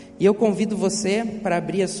E eu convido você para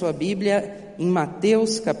abrir a sua Bíblia em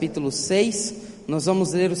Mateus capítulo 6. Nós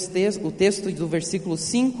vamos ler o texto do versículo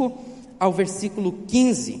 5 ao versículo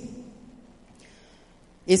 15.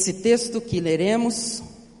 Esse texto que leremos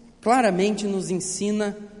claramente nos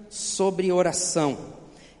ensina sobre oração.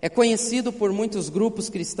 É conhecido por muitos grupos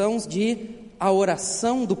cristãos de a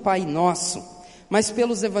oração do Pai Nosso, mas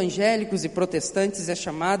pelos evangélicos e protestantes é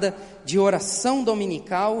chamada de oração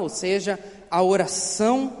dominical, ou seja, a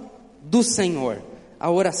oração do Senhor, a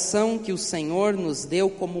oração que o Senhor nos deu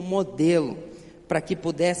como modelo, para que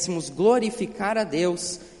pudéssemos glorificar a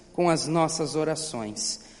Deus com as nossas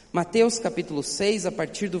orações. Mateus capítulo 6, a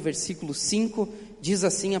partir do versículo 5, diz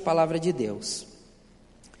assim a palavra de Deus: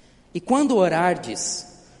 E quando orardes,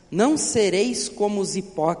 não sereis como os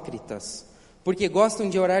hipócritas, porque gostam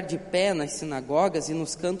de orar de pé nas sinagogas e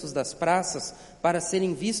nos cantos das praças, para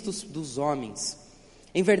serem vistos dos homens.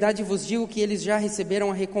 Em verdade vos digo que eles já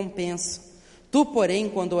receberam a recompensa. Tu, porém,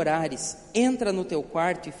 quando orares, entra no teu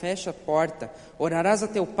quarto e fecha a porta, orarás a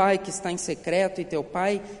teu pai que está em secreto, e teu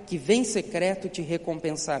pai que vem em secreto te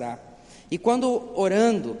recompensará. E quando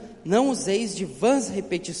orando, não useis de vãs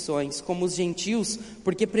repetições, como os gentios,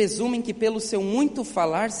 porque presumem que pelo seu muito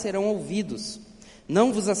falar serão ouvidos.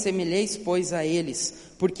 Não vos assemelheis, pois, a eles,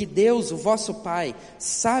 porque Deus, o vosso Pai,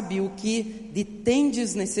 sabe o que de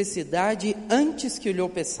tendes necessidade antes que lhe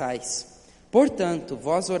peçais. Portanto,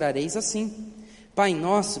 vós orareis assim: Pai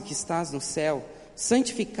nosso que estás no céu,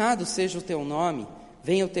 santificado seja o teu nome,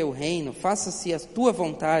 venha o teu reino, faça-se a tua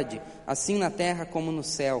vontade, assim na terra como no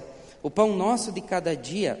céu. O pão nosso de cada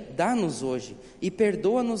dia dá-nos hoje, e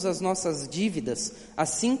perdoa-nos as nossas dívidas,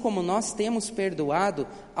 assim como nós temos perdoado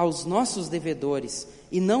aos nossos devedores.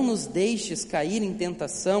 E não nos deixes cair em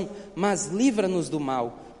tentação, mas livra-nos do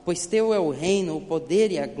mal, pois teu é o reino, o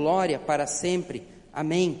poder e a glória para sempre.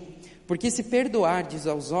 Amém. Porque se perdoardes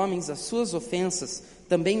aos homens as suas ofensas,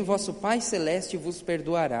 também vosso Pai Celeste vos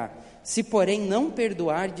perdoará. Se, porém, não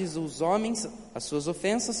perdoardes os homens as suas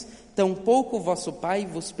ofensas, tampouco vosso Pai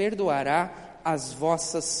vos perdoará as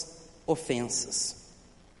vossas ofensas.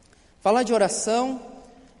 Falar de oração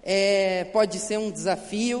pode ser um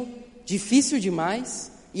desafio difícil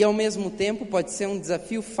demais e, ao mesmo tempo, pode ser um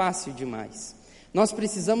desafio fácil demais. Nós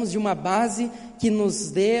precisamos de uma base que nos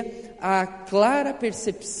dê a clara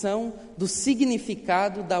percepção do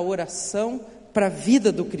significado da oração para a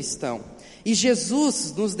vida do cristão. E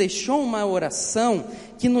Jesus nos deixou uma oração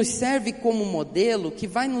que nos serve como modelo, que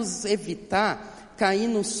vai nos evitar cair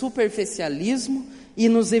no superficialismo e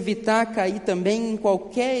nos evitar cair também em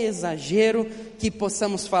qualquer exagero que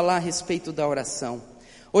possamos falar a respeito da oração.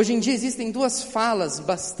 Hoje em dia existem duas falas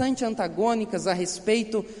bastante antagônicas a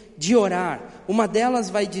respeito de orar. Uma delas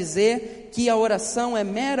vai dizer que a oração é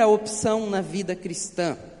mera opção na vida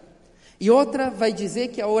cristã. E outra vai dizer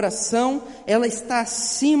que a oração, ela está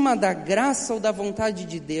acima da graça ou da vontade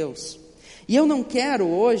de Deus. E eu não quero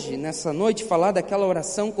hoje, nessa noite, falar daquela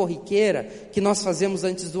oração corriqueira que nós fazemos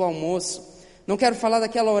antes do almoço. Não quero falar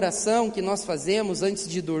daquela oração que nós fazemos antes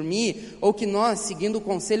de dormir, ou que nós, seguindo o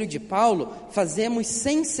conselho de Paulo, fazemos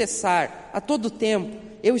sem cessar, a todo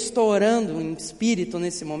tempo. Eu estou orando em espírito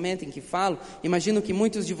nesse momento em que falo, imagino que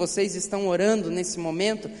muitos de vocês estão orando nesse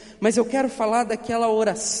momento, mas eu quero falar daquela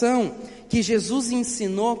oração que Jesus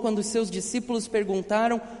ensinou quando os seus discípulos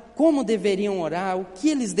perguntaram como deveriam orar, o que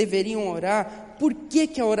eles deveriam orar, por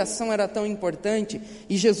que a oração era tão importante.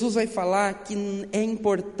 E Jesus vai falar que é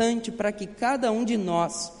importante para que cada um de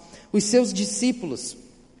nós, os seus discípulos,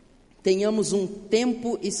 tenhamos um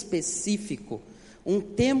tempo específico, um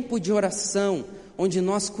tempo de oração, onde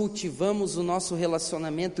nós cultivamos o nosso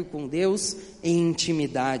relacionamento com Deus em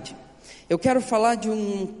intimidade. Eu quero falar de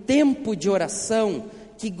um tempo de oração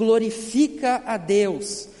que glorifica a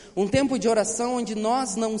Deus, um tempo de oração onde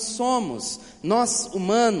nós não somos, nós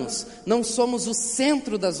humanos, não somos o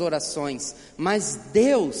centro das orações, mas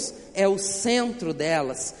Deus é o centro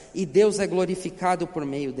delas, e Deus é glorificado por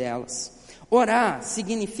meio delas. Orar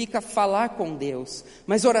significa falar com Deus,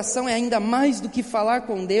 mas oração é ainda mais do que falar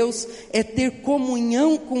com Deus, é ter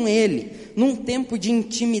comunhão com Ele, num tempo de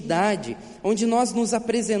intimidade, onde nós nos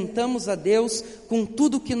apresentamos a Deus com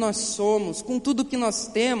tudo que nós somos, com tudo que nós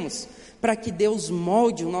temos, para que Deus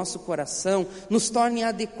molde o nosso coração, nos torne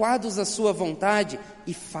adequados à sua vontade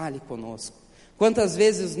e fale conosco. Quantas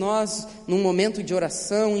vezes nós, num momento de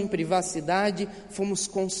oração, em privacidade, fomos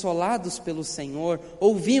consolados pelo Senhor,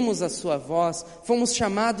 ouvimos a sua voz, fomos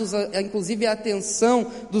chamados, inclusive, a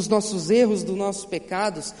atenção dos nossos erros, dos nossos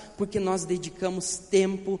pecados, porque nós dedicamos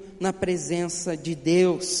tempo na presença de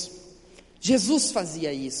Deus. Jesus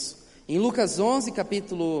fazia isso. Em Lucas 11,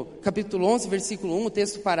 capítulo 11, versículo 1, o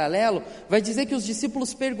texto paralelo, vai dizer que os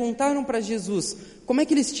discípulos perguntaram para Jesus como é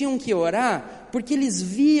que eles tinham que orar, porque eles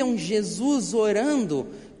viam Jesus orando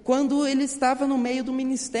quando ele estava no meio do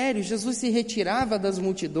ministério. Jesus se retirava das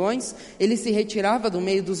multidões, ele se retirava do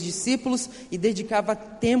meio dos discípulos e dedicava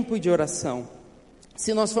tempo de oração.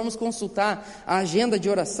 Se nós formos consultar a agenda de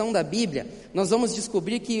oração da Bíblia, nós vamos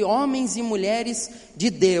descobrir que homens e mulheres de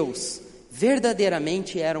Deus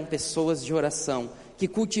verdadeiramente eram pessoas de oração, que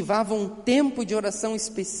cultivavam um tempo de oração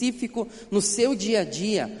específico no seu dia a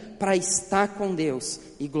dia para estar com Deus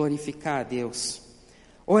e glorificar a Deus.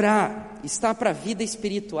 Orar está para a vida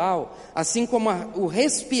espiritual, assim como o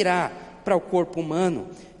respirar para o corpo humano.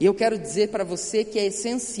 E eu quero dizer para você que é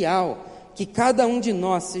essencial que cada um de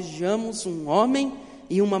nós sejamos um homem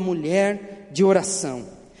e uma mulher de oração.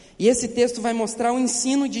 E esse texto vai mostrar o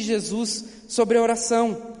ensino de Jesus sobre a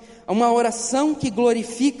oração. Uma oração que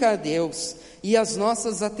glorifica a Deus. E as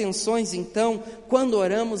nossas atenções, então, quando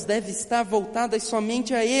oramos, devem estar voltadas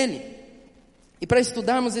somente a Ele. E para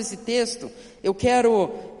estudarmos esse texto, eu quero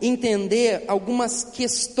entender algumas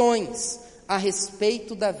questões a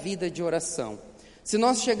respeito da vida de oração. Se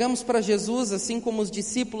nós chegamos para Jesus, assim como os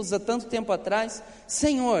discípulos há tanto tempo atrás,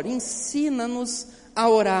 Senhor, ensina-nos a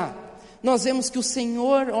orar. Nós vemos que o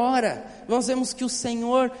Senhor ora, nós vemos que o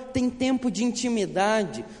Senhor tem tempo de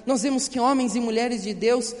intimidade, nós vemos que homens e mulheres de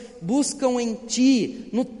Deus buscam em Ti,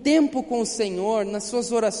 no tempo com o Senhor, nas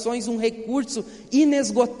suas orações, um recurso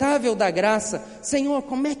inesgotável da graça. Senhor,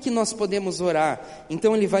 como é que nós podemos orar?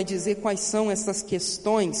 Então Ele vai dizer quais são essas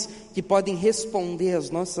questões que podem responder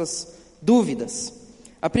às nossas dúvidas.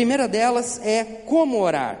 A primeira delas é como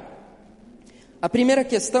orar. A primeira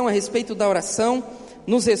questão a respeito da oração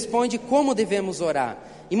nos responde como devemos orar.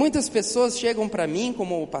 E muitas pessoas chegam para mim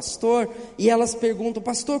como pastor e elas perguntam: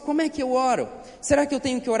 pastor, como é que eu oro? Será que eu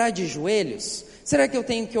tenho que orar de joelhos? Será que eu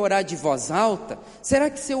tenho que orar de voz alta? Será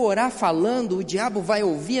que se eu orar falando, o diabo vai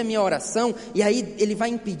ouvir a minha oração e aí ele vai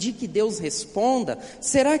impedir que Deus responda?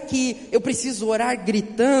 Será que eu preciso orar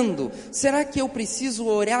gritando? Será que eu preciso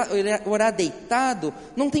orar deitado?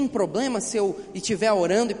 Não tem problema se eu estiver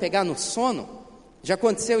orando e pegar no sono? Já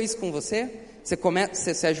aconteceu isso com você?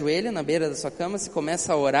 Você se ajoelha na beira da sua cama, você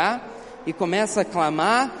começa a orar e começa a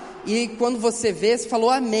clamar, e quando você vê, você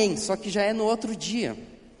falou amém, só que já é no outro dia,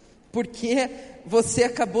 porque você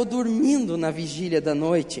acabou dormindo na vigília da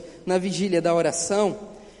noite, na vigília da oração.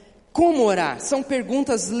 Como orar? São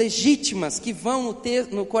perguntas legítimas que vão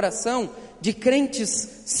no coração de crentes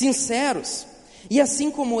sinceros. E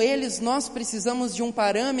assim como eles, nós precisamos de um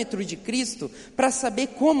parâmetro de Cristo para saber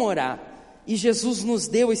como orar. E Jesus nos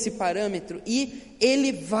deu esse parâmetro e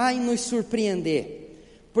Ele vai nos surpreender,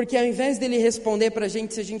 porque ao invés dele responder para a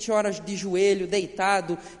gente se a gente ora de joelho,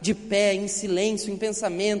 deitado, de pé, em silêncio, em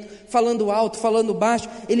pensamento, falando alto, falando baixo,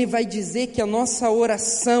 Ele vai dizer que a nossa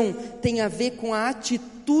oração tem a ver com a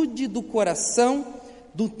atitude do coração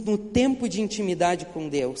no tempo de intimidade com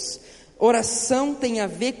Deus. Oração tem a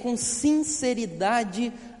ver com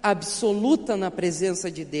sinceridade absoluta na presença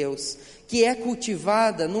de Deus, que é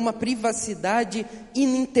cultivada numa privacidade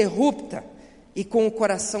ininterrupta e com o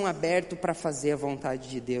coração aberto para fazer a vontade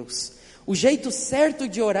de Deus. O jeito certo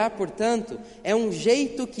de orar, portanto, é um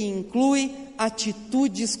jeito que inclui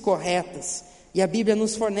atitudes corretas, e a Bíblia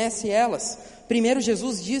nos fornece elas. Primeiro,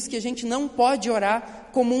 Jesus diz que a gente não pode orar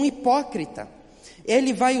como um hipócrita.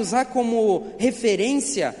 Ele vai usar como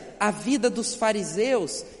referência a vida dos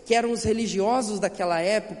fariseus, que eram os religiosos daquela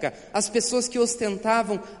época, as pessoas que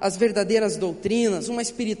ostentavam as verdadeiras doutrinas, uma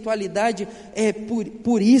espiritualidade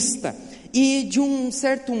purista, e de um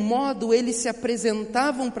certo modo eles se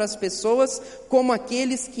apresentavam para as pessoas como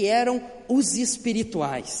aqueles que eram os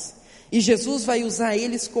espirituais. E Jesus vai usar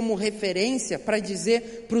eles como referência para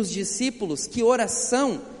dizer para os discípulos que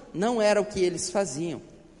oração não era o que eles faziam,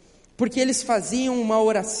 porque eles faziam uma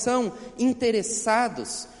oração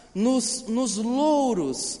interessados nos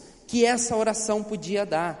louros que essa oração podia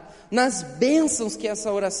dar, nas bênçãos que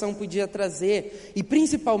essa oração podia trazer, e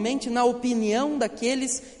principalmente na opinião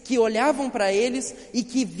daqueles que olhavam para eles e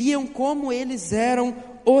que viam como eles eram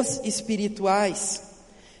os espirituais.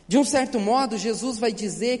 De um certo modo, Jesus vai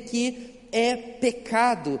dizer que é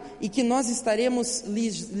pecado e que nós estaremos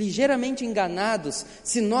ligeiramente enganados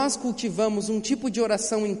se nós cultivamos um tipo de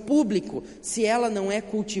oração em público, se ela não é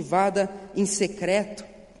cultivada em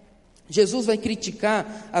secreto. Jesus vai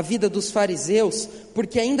criticar a vida dos fariseus,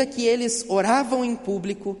 porque ainda que eles oravam em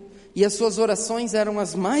público e as suas orações eram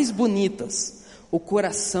as mais bonitas, o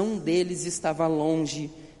coração deles estava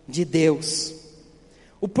longe de Deus.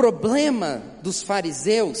 O problema dos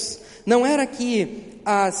fariseus não era que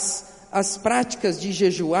as práticas de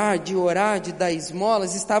jejuar, de orar, de dar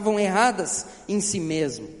esmolas estavam erradas em si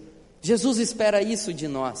mesmo. Jesus espera isso de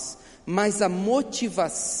nós, mas a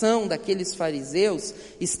motivação daqueles fariseus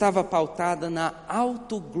estava pautada na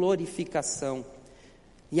autoglorificação.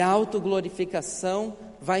 E a autoglorificação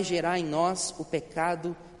vai gerar em nós o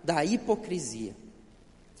pecado da hipocrisia.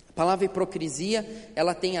 A palavra hipocrisia,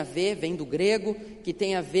 ela tem a ver, vem do grego, que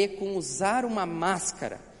tem a ver com usar uma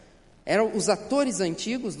máscara. Os atores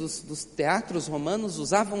antigos dos teatros romanos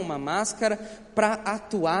usavam uma máscara para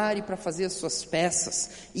atuar e para fazer as suas peças.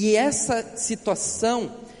 E essa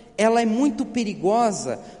situação, ela é muito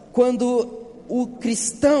perigosa quando o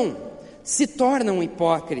cristão se torna um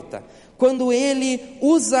hipócrita, quando ele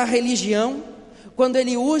usa a religião, quando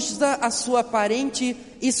ele usa a sua aparente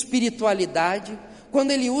espiritualidade,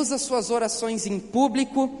 quando ele usa suas orações em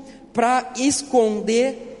público para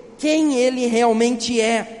esconder quem ele realmente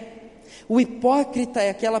é. O hipócrita é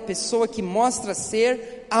aquela pessoa que mostra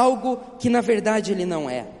ser algo que na verdade ele não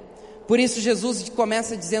é. Por isso Jesus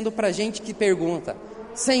começa dizendo para a gente que pergunta: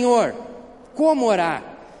 Senhor, como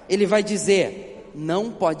orar? Ele vai dizer: não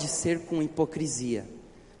pode ser com hipocrisia,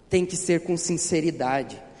 tem que ser com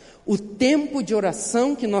sinceridade. O tempo de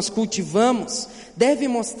oração que nós cultivamos deve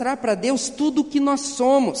mostrar para Deus tudo o que nós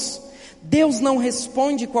somos. Deus não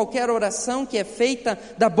responde qualquer oração que é feita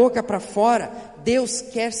da boca para fora. Deus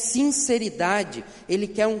quer sinceridade, Ele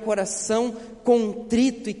quer um coração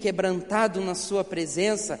contrito e quebrantado na sua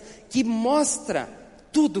presença, que mostra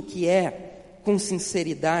tudo o que é, com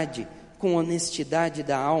sinceridade, com honestidade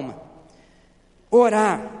da alma.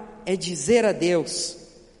 Orar é dizer a Deus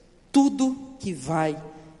tudo que vai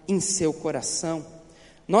em seu coração.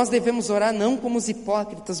 Nós devemos orar não como os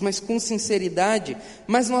hipócritas, mas com sinceridade,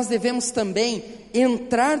 mas nós devemos também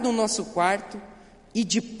entrar no nosso quarto e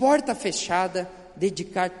de porta fechada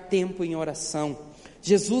dedicar tempo em oração.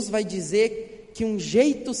 Jesus vai dizer que um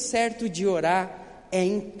jeito certo de orar é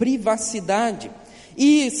em privacidade.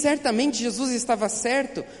 E certamente Jesus estava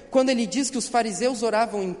certo quando ele diz que os fariseus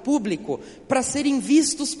oravam em público para serem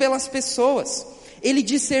vistos pelas pessoas. Ele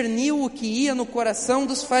discerniu o que ia no coração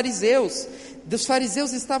dos fariseus. Os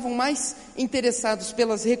fariseus estavam mais interessados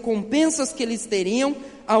pelas recompensas que eles teriam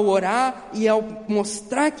ao orar e ao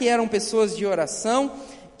mostrar que eram pessoas de oração,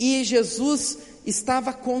 e Jesus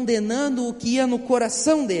estava condenando o que ia no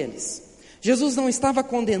coração deles. Jesus não estava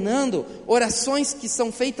condenando orações que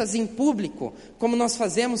são feitas em público, como nós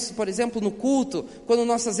fazemos, por exemplo, no culto, quando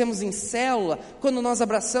nós fazemos em célula, quando nós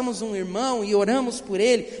abraçamos um irmão e oramos por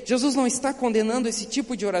ele. Jesus não está condenando esse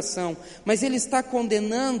tipo de oração, mas Ele está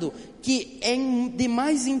condenando que é de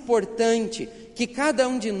mais importante que cada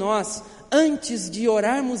um de nós, antes de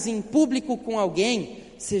orarmos em público com alguém,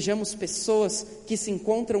 sejamos pessoas que se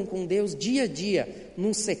encontram com Deus dia a dia,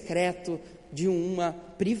 num secreto, de uma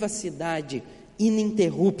privacidade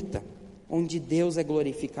ininterrupta, onde Deus é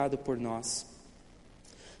glorificado por nós.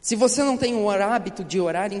 Se você não tem o hábito de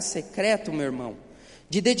orar em secreto, meu irmão,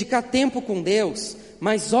 de dedicar tempo com Deus,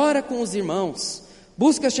 mas ora com os irmãos,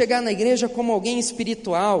 busca chegar na igreja como alguém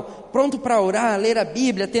espiritual, pronto para orar, ler a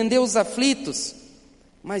Bíblia, atender os aflitos,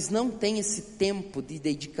 mas não tem esse tempo de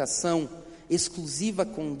dedicação exclusiva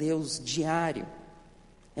com Deus diário,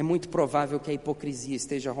 é muito provável que a hipocrisia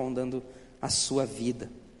esteja rondando a sua vida.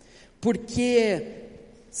 Porque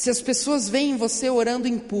se as pessoas veem você orando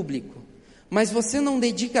em público, mas você não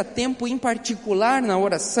dedica tempo em particular na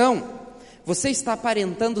oração, você está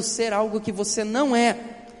aparentando ser algo que você não é.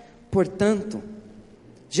 Portanto,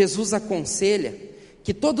 Jesus aconselha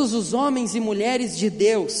que todos os homens e mulheres de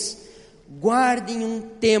Deus guardem um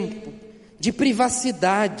tempo de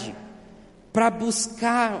privacidade para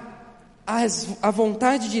buscar a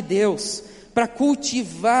vontade de Deus, para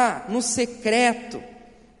cultivar no secreto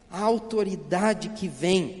a autoridade que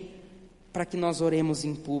vem para que nós oremos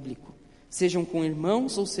em público, sejam com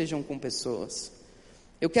irmãos ou sejam com pessoas.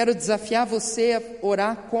 Eu quero desafiar você a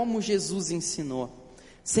orar como Jesus ensinou,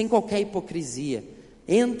 sem qualquer hipocrisia.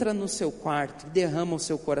 Entra no seu quarto e derrama o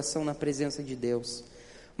seu coração na presença de Deus,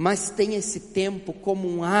 mas tenha esse tempo como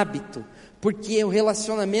um hábito, porque o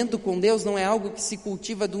relacionamento com Deus não é algo que se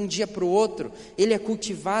cultiva de um dia para o outro, ele é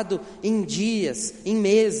cultivado em dias, em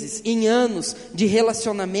meses, em anos de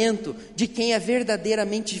relacionamento, de quem é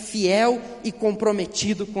verdadeiramente fiel e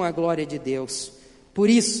comprometido com a glória de Deus. Por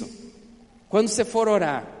isso, quando você for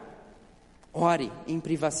orar, ore em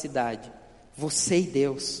privacidade, você e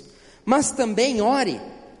Deus, mas também ore,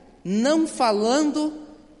 não falando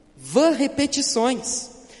vã repetições.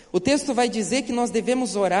 O texto vai dizer que nós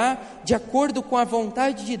devemos orar de acordo com a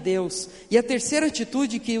vontade de Deus. E a terceira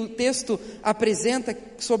atitude que o texto apresenta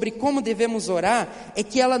sobre como devemos orar é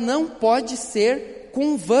que ela não pode ser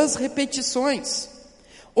com vãs repetições.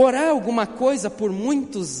 Orar alguma coisa por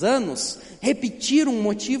muitos anos, repetir um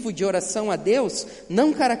motivo de oração a Deus,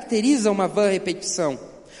 não caracteriza uma vã repetição.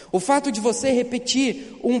 O fato de você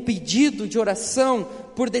repetir um pedido de oração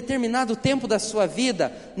por determinado tempo da sua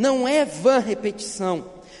vida, não é vã repetição.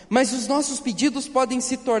 Mas os nossos pedidos podem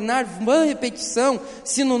se tornar vã repetição,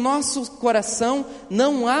 se no nosso coração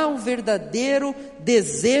não há o verdadeiro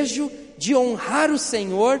desejo de honrar o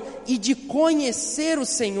Senhor e de conhecer o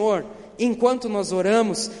Senhor, enquanto nós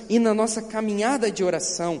oramos e na nossa caminhada de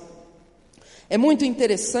oração. É muito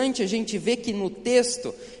interessante a gente ver que no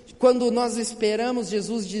texto, quando nós esperamos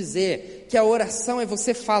Jesus dizer que a oração é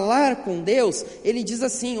você falar com Deus, ele diz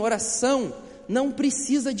assim: oração não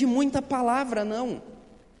precisa de muita palavra, não.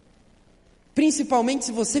 Principalmente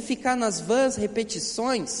se você ficar nas vãs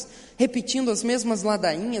repetições, repetindo as mesmas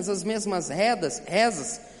ladainhas, as mesmas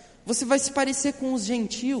rezas, você vai se parecer com os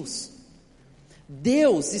gentios.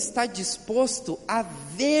 Deus está disposto a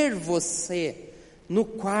ver você no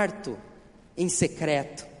quarto em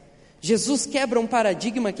secreto. Jesus quebra um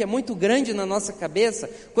paradigma que é muito grande na nossa cabeça,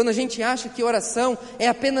 quando a gente acha que oração é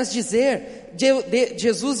apenas dizer.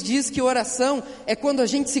 Jesus diz que oração é quando a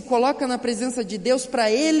gente se coloca na presença de Deus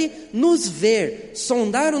para Ele nos ver,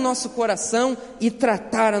 sondar o nosso coração e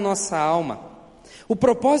tratar a nossa alma. O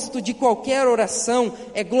propósito de qualquer oração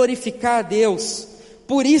é glorificar a Deus.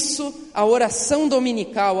 Por isso, a oração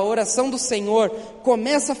dominical, a oração do Senhor,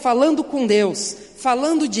 começa falando com Deus,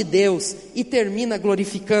 falando de Deus e termina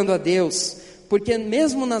glorificando a Deus, porque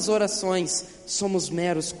mesmo nas orações somos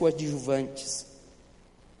meros coadjuvantes.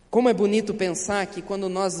 Como é bonito pensar que quando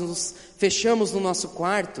nós nos fechamos no nosso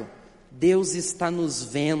quarto, Deus está nos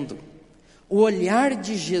vendo. O olhar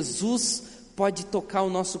de Jesus pode tocar o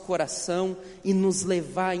nosso coração e nos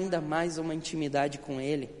levar ainda mais a uma intimidade com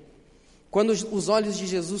Ele. Quando os olhos de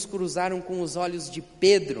Jesus cruzaram com os olhos de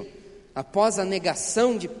Pedro, após a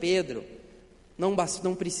negação de Pedro,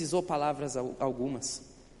 não precisou palavras algumas.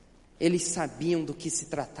 Eles sabiam do que se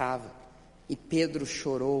tratava, e Pedro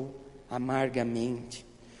chorou amargamente.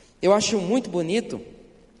 Eu acho muito bonito,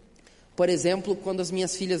 por exemplo, quando as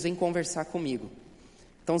minhas filhas vêm conversar comigo.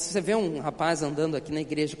 Então, se você vê um rapaz andando aqui na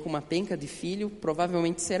igreja com uma penca de filho,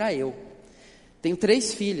 provavelmente será eu. Tenho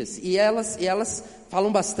 3 filhas, e elas falam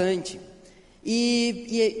bastante.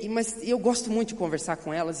 Mas eu gosto muito de conversar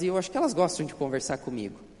com elas, e eu acho que elas gostam de conversar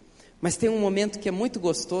comigo. Mas tem um momento que é muito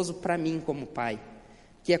gostoso para mim como pai,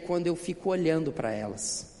 que é quando eu fico olhando para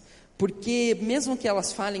elas. Porque mesmo que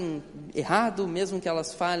elas falem errado, mesmo que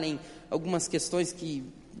elas falem algumas questões que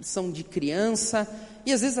são de criança,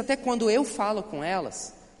 e às vezes até quando eu falo com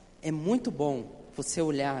elas, é muito bom você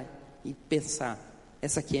olhar e pensar: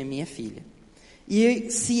 essa aqui é minha filha. E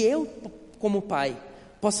se eu, como pai,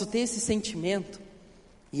 posso ter esse sentimento,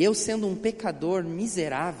 e eu sendo um pecador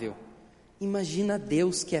miserável, imagina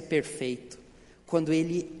Deus que é perfeito, quando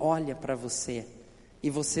Ele olha para você e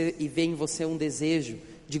vê em você um desejo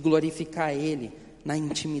de glorificar Ele na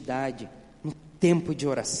intimidade, no tempo de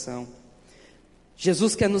oração.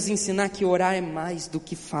 Jesus quer nos ensinar que orar é mais do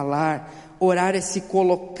que falar. Orar é se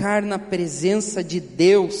colocar na presença de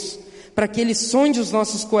Deus, para que Ele sonde os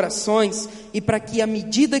nossos corações e para que, à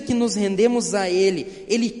medida que nos rendemos a Ele,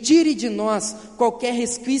 Ele tire de nós qualquer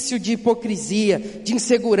resquício de hipocrisia, de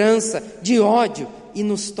insegurança, de ódio, e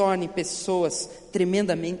nos torne pessoas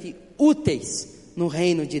tremendamente úteis no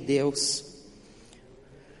reino de Deus.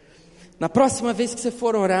 Na próxima vez que você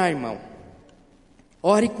for orar, irmão,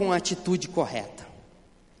 ore com a atitude correta.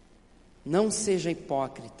 Não seja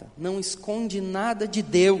hipócrita, não esconde nada de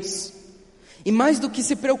Deus. E mais do que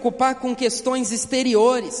se preocupar com questões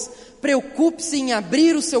exteriores, preocupe-se em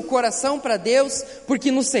abrir o seu coração para Deus,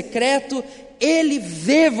 porque no secreto Ele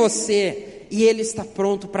vê você e Ele está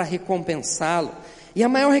pronto para recompensá-lo. E a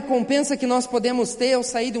maior recompensa que nós podemos ter ao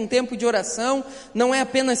sair de um tempo de oração, não é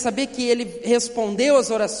apenas saber que Ele respondeu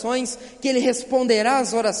às orações, que Ele responderá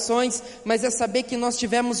às orações, mas é saber que nós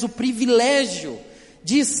tivemos o privilégio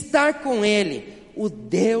de estar com Ele, o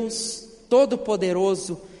Deus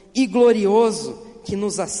Todo-Poderoso e glorioso, que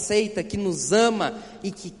nos aceita, que nos ama e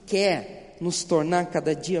que quer nos tornar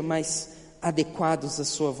cada dia mais adequados à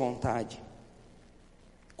sua vontade.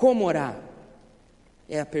 Como orar?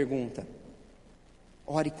 É a pergunta.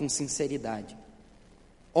 Ore com sinceridade,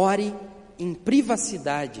 ore em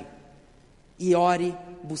privacidade e ore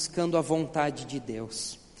buscando a vontade de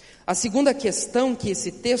Deus. A segunda questão que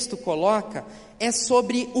esse texto coloca é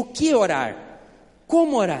sobre o que orar,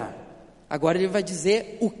 como orar. Agora ele vai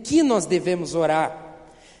dizer o que nós devemos orar.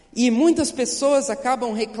 E muitas pessoas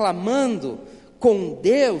acabam reclamando com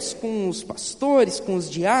Deus, com os pastores, com os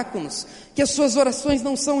diáconos, que as suas orações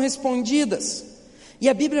não são respondidas. E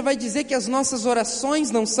a Bíblia vai dizer que as nossas orações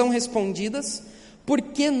não são respondidas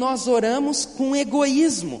porque nós oramos com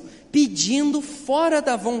egoísmo, pedindo fora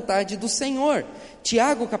da vontade do Senhor.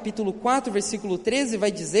 Tiago capítulo 4, versículo 13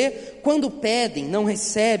 vai dizer: quando pedem, não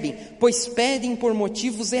recebem, pois pedem por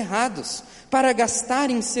motivos errados, para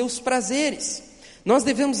gastarem seus prazeres. Nós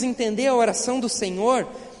devemos entender a oração do Senhor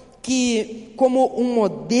como um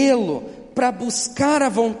modelo para buscar a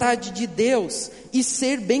vontade de Deus e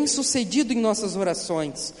ser bem-sucedido em nossas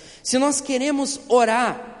orações. Se nós queremos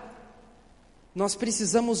orar, nós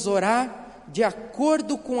precisamos orar de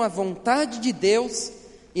acordo com a vontade de Deus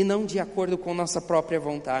e não de acordo com nossa própria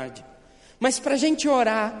vontade. Mas para a gente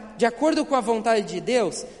orar de acordo com a vontade de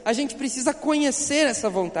Deus, a gente precisa conhecer essa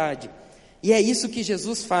vontade. E é isso que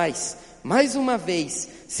Jesus faz, mais uma vez,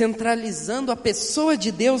 centralizando a pessoa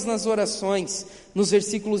de Deus nas orações, nos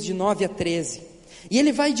versículos de 9 a 13. E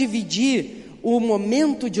ele vai dividir o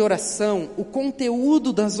momento de oração, o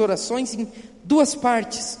conteúdo das orações, em duas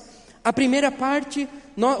partes. A primeira parte,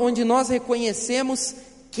 onde nós reconhecemos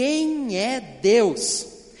quem é Deus.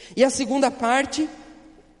 E a segunda parte,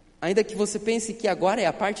 ainda que você pense que agora é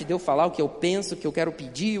a parte de eu falar o que eu penso, o que eu quero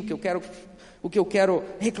pedir, o que eu quero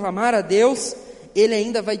reclamar a Deus, ele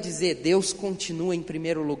ainda vai dizer: Deus continua em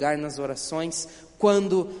primeiro lugar nas orações,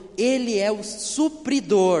 quando Ele é o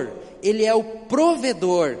supridor, Ele é o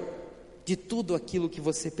provedor de tudo aquilo que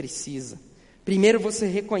você precisa. Primeiro você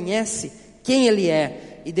reconhece quem Ele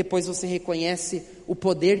é, e depois você reconhece o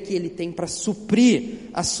poder que Ele tem para suprir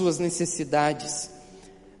as suas necessidades.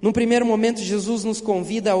 No primeiro momento, Jesus nos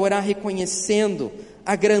convida a orar reconhecendo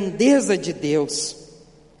a grandeza de Deus,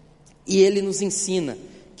 e Ele nos ensina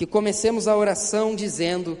que comecemos a oração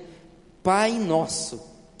dizendo: Pai Nosso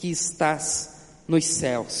que estás nos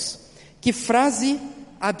céus. Que frase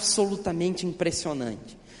absolutamente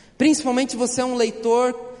impressionante. Principalmente se você é um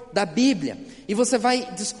leitor da Bíblia, e você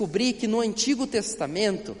vai descobrir que no Antigo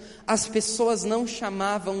Testamento as pessoas não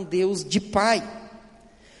chamavam Deus de Pai.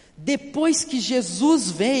 Depois que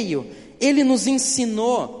Jesus veio, Ele nos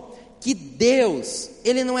ensinou que Deus,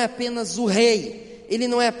 Ele não é apenas o Rei, Ele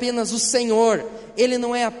não é apenas o Senhor, Ele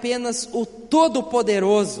não é apenas o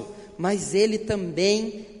Todo-Poderoso, mas Ele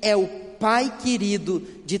também é o Pai querido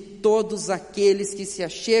de todos aqueles que se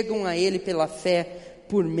achegam a Ele pela fé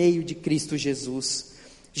por meio de Cristo Jesus.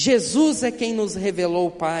 Jesus é quem nos revelou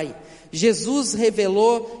o Pai. Jesus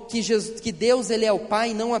revelou que Deus Ele é o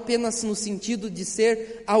Pai, não apenas no sentido de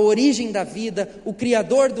ser a origem da vida, o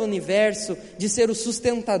Criador do universo, de ser o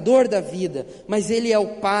sustentador da vida, mas Ele é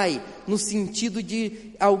o Pai no sentido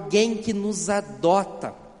de alguém que nos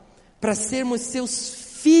adota, para sermos seus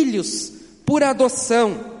filhos por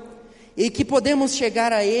adoção, e que podemos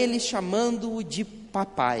chegar a Ele chamando-o de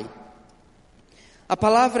papai. A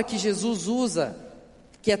palavra que Jesus usa,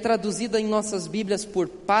 que é traduzida em nossas Bíblias por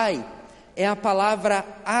pai, é a palavra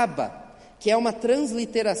Abba, que é uma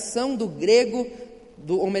transliteração do grego,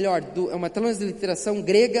 é uma transliteração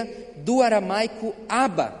grega do aramaico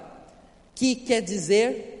Abba, que quer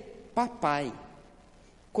dizer papai.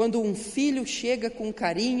 Quando um filho chega com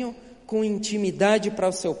carinho, com intimidade para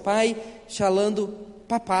o seu pai, chamando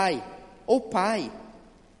papai ou pai.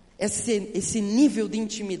 Esse nível de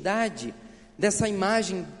intimidade, dessa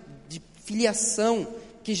imagem de filiação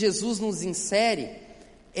que Jesus nos insere,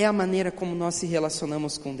 é a maneira como nós se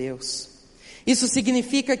relacionamos com Deus. Isso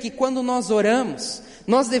significa que quando nós oramos,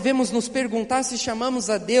 nós devemos nos perguntar se chamamos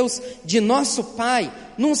a Deus de nosso Pai,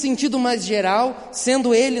 num sentido mais geral,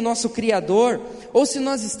 sendo Ele nosso Criador, ou se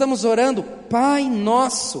nós estamos orando Pai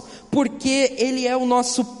Nosso, porque Ele é o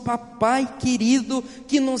nosso papai querido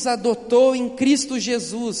que nos adotou em Cristo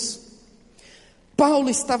Jesus. Paulo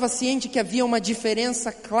estava ciente que havia uma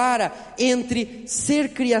diferença clara entre ser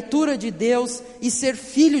criatura de Deus e ser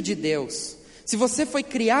filho de Deus. Se você foi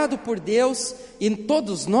criado por Deus, e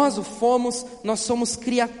todos nós o fomos, nós somos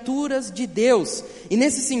criaturas de Deus, e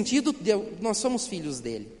nesse sentido nós somos filhos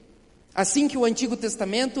dele. Assim que o Antigo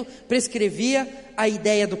Testamento prescrevia a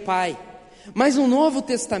ideia do Pai, mas no Novo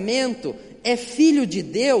Testamento é filho de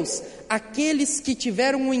Deus aqueles que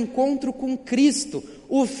tiveram um encontro com Cristo,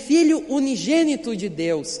 o Filho unigênito de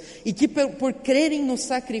Deus, e que por crerem no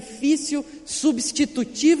sacrifício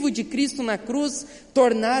substitutivo de Cristo na cruz,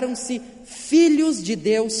 tornaram-se filhos de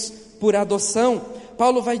Deus por adoção.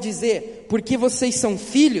 Paulo vai dizer: porque vocês são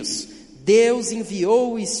filhos, Deus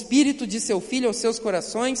enviou o Espírito de seu Filho aos seus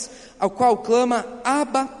corações, ao qual clama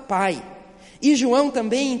Abba, Pai. E João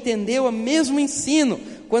também entendeu o mesmo ensino,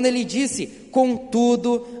 quando ele disse: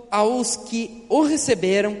 contudo, aos que o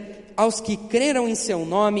receberam, aos que creram em seu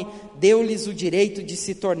nome, deu-lhes o direito de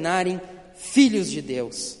se tornarem filhos de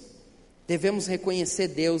Deus. Devemos reconhecer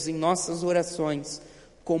Deus em nossas orações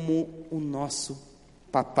como o nosso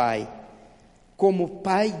papai, como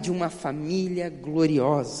pai de uma família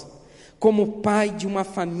gloriosa, como pai de uma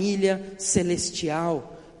família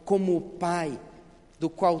celestial, como o pai do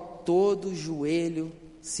qual todo joelho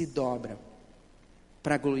se dobra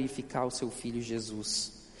para glorificar o seu Filho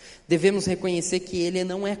Jesus. Devemos reconhecer que Ele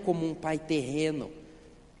não é como um pai terreno,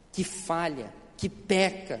 que falha, que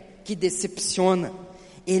peca, que decepciona.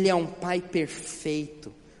 Ele é um pai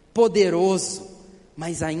perfeito, poderoso,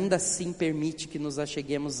 mas ainda assim permite que nos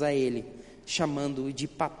acheguemos a Ele, chamando-o de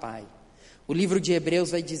papai. O livro de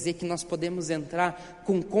Hebreus vai dizer que nós podemos entrar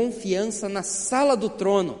com confiança na sala do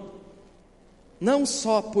trono, não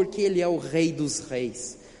só porque Ele é o Rei dos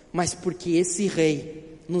Reis, mas porque esse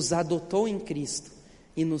Rei nos adotou em Cristo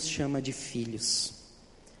e nos chama de filhos.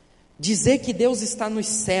 Dizer que Deus está nos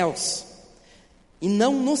céus, e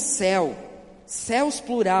não no céu, céus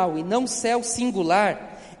plural e não céu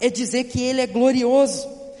singular, é dizer que Ele é glorioso.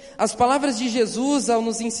 As palavras de Jesus, ao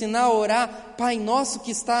nos ensinar a orar, Pai Nosso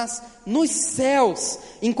que estás nos céus,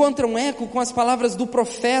 encontram eco com as palavras do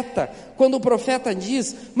profeta, quando o profeta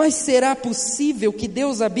diz: mas será possível que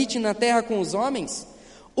Deus habite na terra com os homens?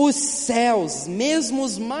 Os céus, mesmo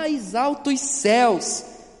os mais altos céus,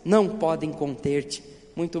 não podem conter-te,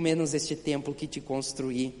 muito menos este templo que te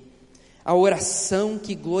construí. A oração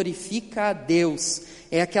que glorifica a Deus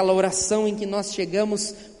é aquela oração em que nós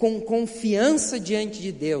chegamos com confiança diante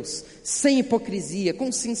de Deus, sem hipocrisia,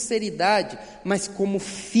 com sinceridade, mas como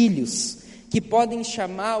filhos, que podem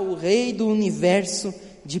chamar o Rei do Universo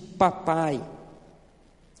de papai.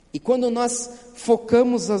 E quando nós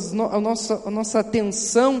focamos a nossa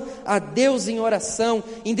atenção a Deus em oração,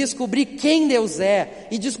 em descobrir quem Deus é,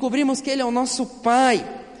 e descobrimos que Ele é o nosso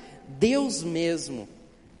Pai, Deus mesmo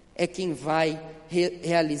é quem vai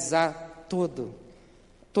realizar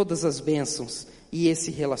todas as bênçãos e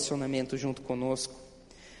esse relacionamento junto conosco.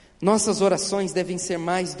 Nossas orações devem ser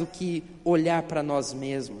mais do que olhar para nós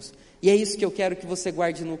mesmos, e é isso que eu quero que você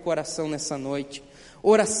guarde no coração nessa noite.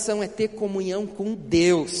 Oração é ter comunhão com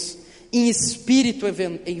Deus, em espírito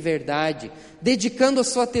e em verdade, dedicando a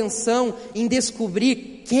sua atenção em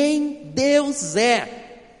descobrir quem Deus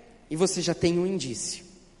é. E você já tem um indício: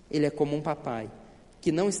 Ele é como um papai,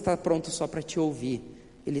 que não está pronto só para te ouvir,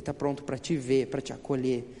 Ele está pronto para te ver, para te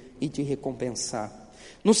acolher e te recompensar.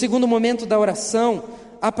 No segundo momento da oração,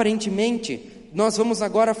 aparentemente, nós vamos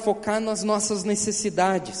agora focar nas nossas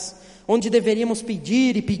necessidades, onde deveríamos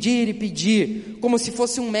pedir e pedir e pedir, como se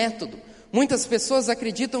fosse um método. Muitas pessoas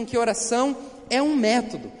acreditam que oração é um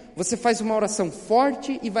método. Você faz uma oração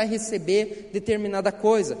forte e vai receber determinada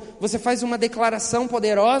coisa. Você faz uma declaração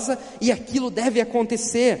poderosa e aquilo deve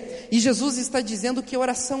acontecer. E Jesus está dizendo que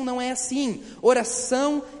oração não é assim.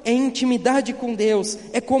 Oração é intimidade com Deus,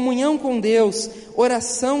 é comunhão com Deus.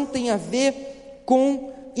 Oração tem a ver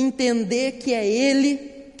com entender que é Ele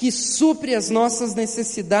que supre as nossas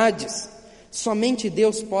necessidades. Somente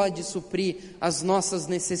Deus pode suprir as nossas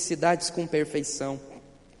necessidades com perfeição.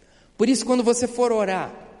 Por isso, quando você for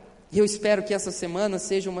orar, e eu espero que essa semana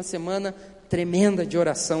seja uma semana tremenda de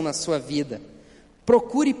oração na sua vida,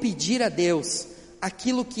 procure pedir a Deus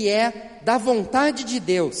aquilo que é da vontade de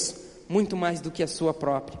Deus, muito mais do que a sua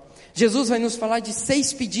própria. Jesus vai nos falar de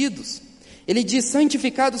 6 pedidos. Ele diz: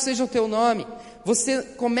 santificado seja o teu nome. Você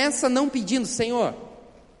começa não pedindo: Senhor,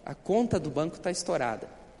 a conta do banco está estourada.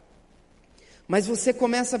 Mas você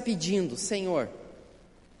começa pedindo: Senhor,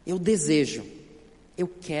 eu desejo, eu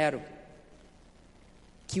quero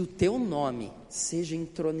que o teu nome seja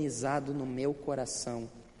entronizado no meu coração,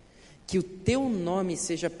 que o teu nome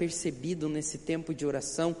seja percebido nesse tempo de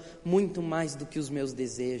oração muito mais do que os meus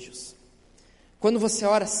desejos. Quando você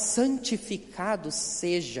ora, santificado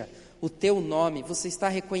seja o teu nome, você está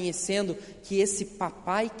reconhecendo que esse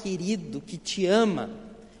papai querido que te ama,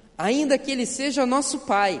 ainda que ele seja nosso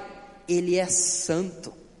pai, ele é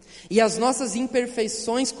santo, e as nossas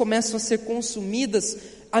imperfeições começam a ser consumidas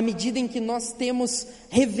à medida em que nós temos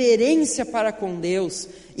reverência para com Deus,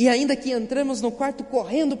 e ainda que entramos no quarto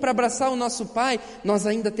correndo para abraçar o nosso Pai, nós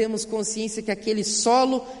ainda temos consciência que aquele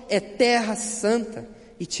solo é terra santa,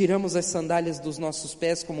 e tiramos as sandálias dos nossos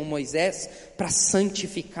pés como Moisés, para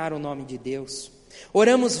santificar o nome de Deus.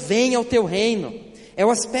 Oramos: venha o teu reino. É o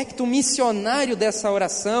aspecto missionário dessa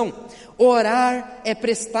oração. Orar é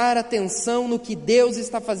prestar atenção no que Deus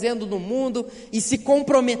está fazendo no mundo e se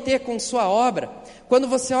comprometer com sua obra. Quando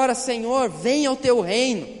você ora: Senhor, venha o teu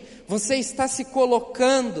reino, você está se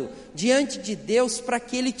colocando diante de Deus para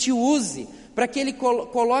que Ele te use, para que Ele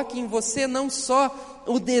coloque em você não só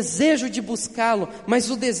o desejo de buscá-lo, mas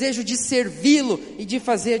o desejo de servi-lo e de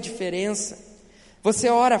fazer a diferença. Você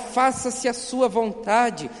ora, faça-se a sua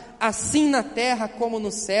vontade, assim na terra como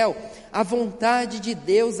no céu. A vontade de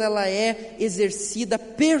Deus, ela é exercida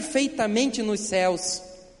perfeitamente nos céus,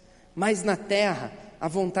 mas na terra, a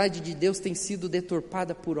vontade de Deus tem sido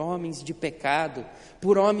deturpada por homens de pecado,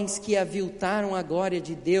 por homens que aviltaram a glória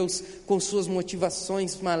de Deus com suas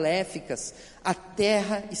motivações maléficas. A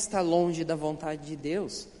terra está longe da vontade de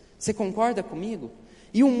Deus. Você concorda comigo?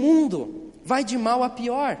 E o mundo vai de mal a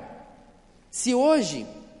pior. Se hoje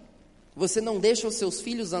você não deixa os seus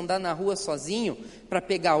filhos andar na rua sozinho para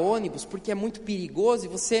pegar ônibus, porque é muito perigoso, e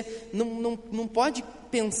você não pode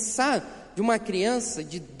pensar de uma criança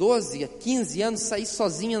de 12 a 15 anos sair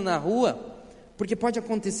sozinha na rua, porque pode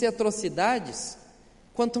acontecer atrocidades,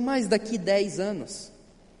 quanto mais daqui 10 anos.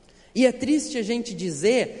 E é triste a gente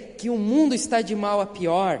dizer que o mundo está de mal a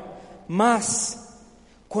pior, mas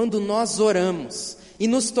quando nós oramos e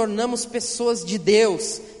nos tornamos pessoas de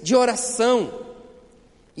Deus, de oração,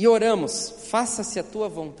 e oramos, faça-se a tua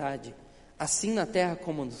vontade, assim na terra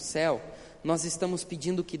como no céu, nós estamos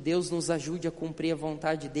pedindo que Deus nos ajude a cumprir a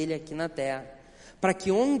vontade dEle aqui na terra, para que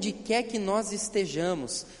onde quer que nós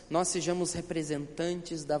estejamos, nós sejamos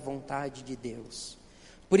representantes da vontade de Deus.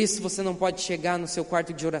 Por isso você não pode chegar no seu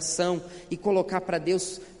quarto de oração e colocar para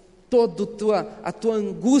Deus toda a tua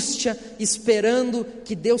angústia, esperando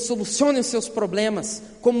que Deus solucione os seus problemas,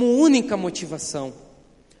 como única motivação.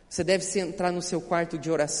 Você deve entrar no seu quarto de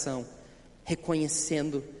oração,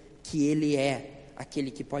 reconhecendo que Ele é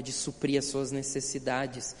aquele que pode suprir as suas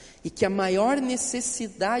necessidades, e que a maior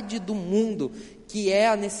necessidade do mundo, que é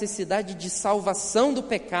a necessidade de salvação do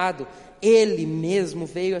pecado, Ele mesmo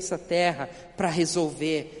veio a essa terra para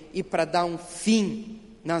resolver e para dar um fim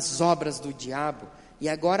nas obras do diabo. E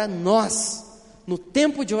agora nós, no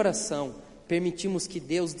tempo de oração, permitimos que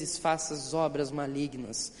Deus desfaça as obras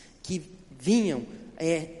malignas que vinham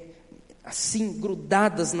assim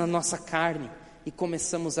grudadas na nossa carne, e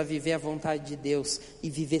começamos a viver a vontade de Deus e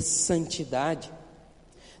viver santidade.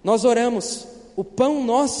 Nós oramos, o pão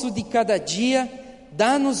nosso de cada dia,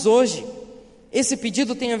 dá-nos hoje. Esse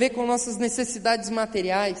pedido tem a ver com nossas necessidades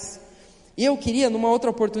materiais. E eu queria, numa outra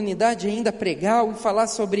oportunidade ainda, pregar e falar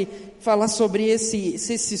sobre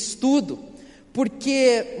esse estudo,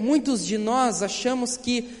 porque muitos de nós achamos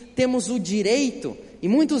que temos o direito, e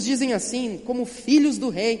muitos dizem assim, como filhos do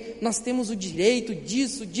rei, nós temos o direito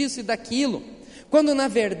disso e daquilo, quando na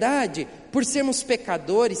verdade, por sermos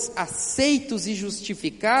pecadores, aceitos e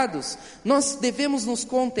justificados, nós devemos nos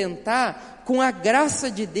contentar com a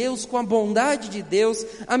graça de Deus, com a bondade de Deus,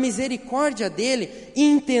 a misericórdia dEle,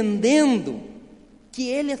 entendendo que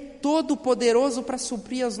Ele é todo poderoso para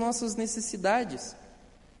suprir as nossas necessidades.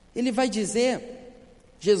 Ele vai dizer,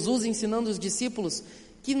 Jesus ensinando os discípulos,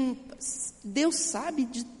 que Deus sabe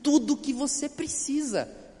de tudo que você precisa,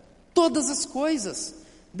 todas as coisas,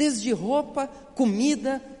 desde roupa,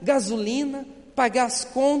 comida, gasolina, pagar as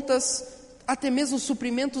contas, até mesmo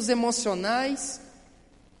suprimentos emocionais.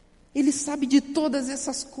 Ele sabe de todas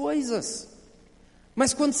essas coisas,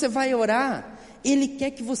 mas quando você vai orar, Ele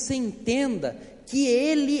quer que você entenda que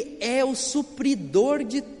Ele é o supridor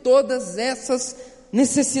de todas essas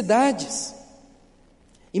necessidades.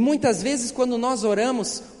 E muitas vezes quando nós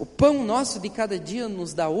oramos, o pão nosso de cada dia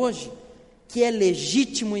nos dá hoje, que é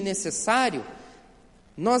legítimo e necessário,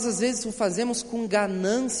 nós às vezes o fazemos com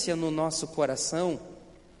ganância no nosso coração,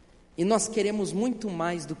 e nós queremos muito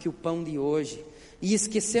mais do que o pão de hoje, e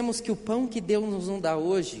esquecemos que o pão que Deus nos dá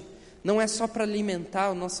hoje, não é só para alimentar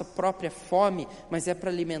a nossa própria fome, mas é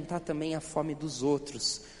para alimentar também a fome dos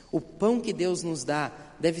outros. O pão que Deus nos dá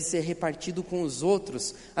deve ser repartido com os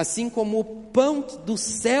outros, assim como o pão do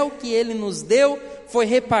céu que Ele nos deu, foi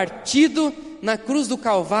repartido na cruz do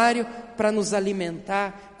Calvário, para nos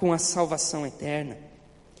alimentar com a salvação eterna.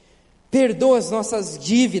 Perdoa as nossas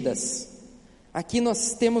dívidas. Aqui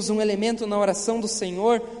nós temos um elemento na oração do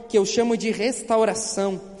Senhor, que eu chamo de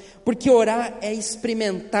restauração, porque orar é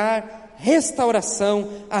experimentar restauração,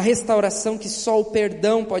 a restauração que só o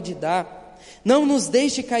perdão pode dar. Não nos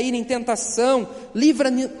deixe cair em tentação,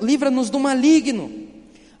 livra-nos do maligno.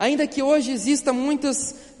 Ainda que hoje existam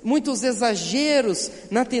muitos exageros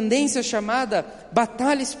na tendência chamada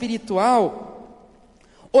batalha espiritual,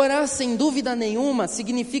 orar sem dúvida nenhuma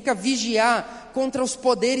significa vigiar contra os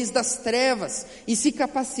poderes das trevas e se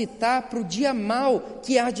capacitar para o dia mau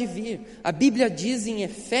que há de vir. A Bíblia diz em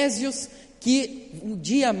Efésios que o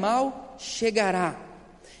dia mau chegará.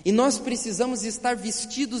 E nós precisamos estar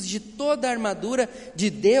vestidos de toda a armadura de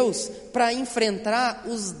Deus para enfrentar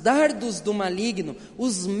os dardos do maligno,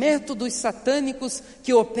 os métodos satânicos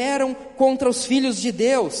que operam contra os filhos de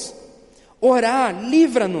Deus. Orar,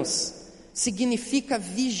 livra-nos significa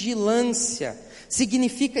vigilância,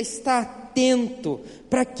 significa estar atento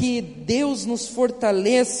para que Deus nos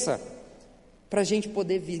fortaleça, para a gente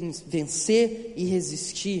poder vencer e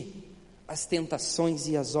resistir às tentações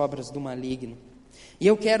e às obras do maligno. E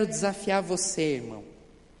eu quero desafiar você, irmão,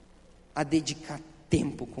 a dedicar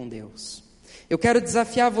tempo com Deus. Eu quero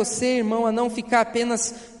desafiar você, irmão, a não ficar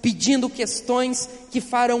apenas pedindo questões que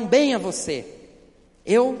farão bem a você.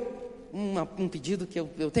 Um pedido que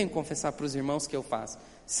eu tenho que confessar para os irmãos que eu faço: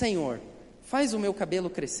 Senhor, faz o meu cabelo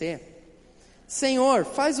crescer. Senhor,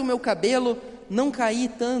 faz o meu cabelo não cair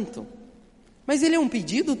tanto. Mas ele é um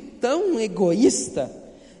pedido tão egoísta.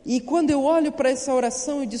 E quando eu olho para essa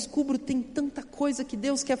oração, eu descubro que tem tanta coisa que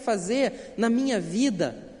Deus quer fazer na minha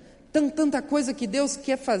vida, tanta coisa que Deus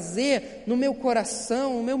quer fazer no meu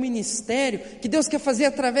coração, no meu ministério, que Deus quer fazer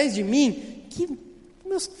através de mim, que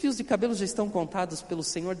meus fios de cabelo já estão contados pelo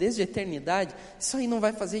Senhor desde a eternidade. Isso aí não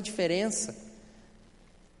vai fazer diferença.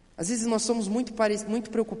 Às vezes nós somos muito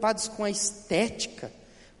preocupados com a estética,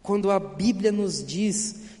 quando a Bíblia nos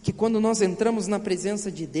diz que quando nós entramos na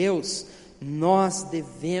presença de Deus, nós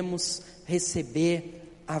devemos receber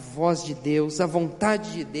a voz de Deus, a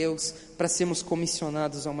vontade de Deus, para sermos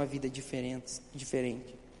comissionados a uma vida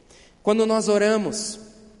diferente. Quando nós oramos,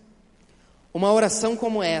 uma oração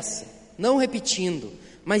como essa, não repetindo,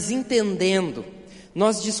 mas entendendo,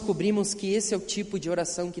 nós descobrimos que esse é o tipo de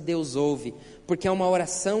oração que Deus ouve, porque é uma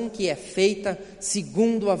oração que é feita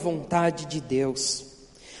segundo a vontade de Deus.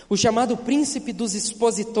 O chamado príncipe dos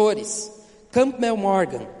expositores, Campbell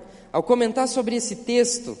Morgan, ao comentar sobre esse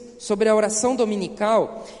texto, sobre a oração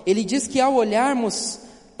dominical, ele diz que ao olharmos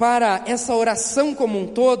para essa oração como um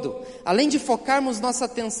todo, além de focarmos nossa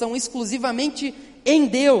atenção exclusivamente em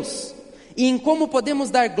Deus e em como podemos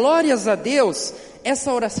dar glórias a Deus,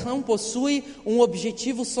 essa oração possui um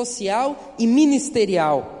objetivo social e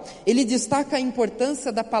ministerial. Ele destaca a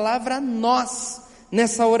importância da palavra nós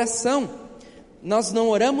nessa oração. Nós não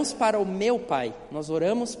oramos para o meu Pai, nós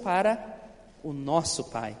oramos para o nosso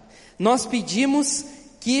Pai. Nós pedimos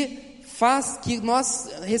que nós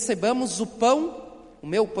recebamos o pão, o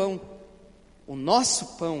meu pão, o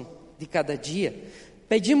nosso pão de cada dia.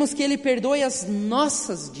 Pedimos que Ele perdoe as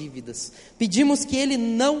nossas dívidas. Pedimos que Ele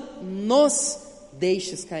não nos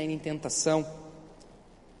deixe cair em tentação.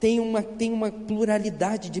 Tem uma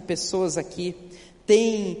pluralidade de pessoas aqui.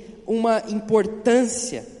 Tem uma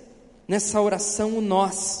importância nessa oração, o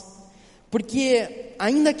nós. Porque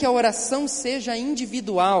ainda que a oração seja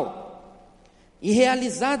individual e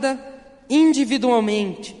realizada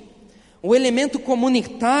individualmente, o elemento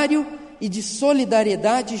comunitário e de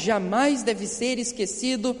solidariedade jamais deve ser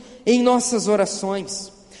esquecido em nossas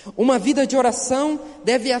orações. Uma vida de oração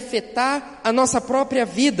deve afetar a nossa própria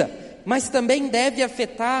vida, mas também deve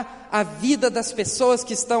afetar a vida das pessoas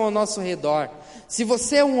que estão ao nosso redor. Se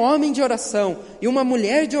você é um homem de oração e uma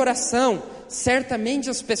mulher de oração, certamente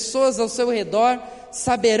as pessoas ao seu redor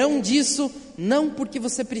saberão disso, não porque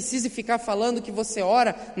você precise ficar falando que você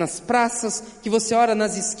ora nas praças, que você ora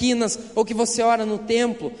nas esquinas, ou que você ora no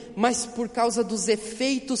templo, mas por causa dos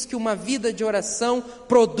efeitos que uma vida de oração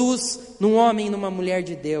produz num homem e numa mulher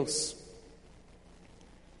de Deus.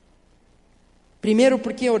 Primeiro,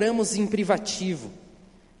 porque oramos em privativo,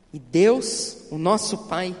 e Deus, o nosso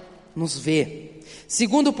Pai, nos vê.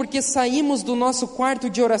 Segundo, porque saímos do nosso quarto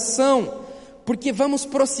de oração, porque vamos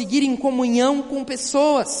prosseguir em comunhão com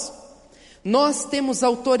pessoas. Nós temos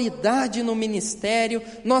autoridade no ministério,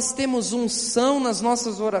 nós temos unção nas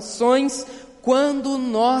nossas orações, quando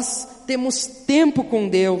nós temos tempo com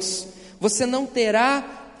Deus. Você não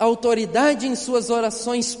terá autoridade em suas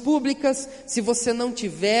orações públicas se você não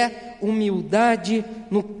tiver humildade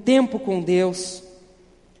no tempo com Deus.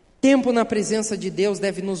 Tempo na presença de Deus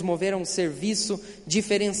deve nos mover a um serviço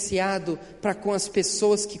diferenciado para com as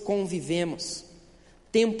pessoas que convivemos.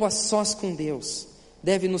 Tempo a sós com Deus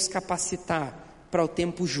deve nos capacitar para o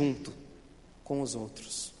tempo junto com os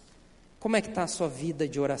outros. Como é que está a sua vida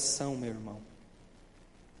de oração, meu irmão?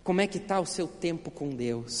 Como é que está o seu tempo com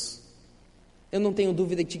Deus? Eu não tenho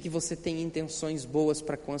dúvida de que você tem intenções boas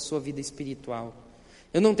para com a sua vida espiritual.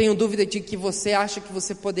 Eu não tenho dúvida de que você acha que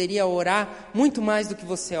você poderia orar muito mais do que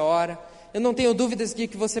você ora. Eu não tenho dúvidas de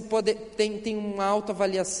que você tem uma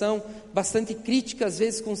autoavaliação bastante crítica às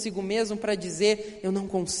vezes consigo mesmo para dizer: eu não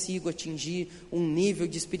consigo atingir um nível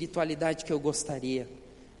de espiritualidade que eu gostaria.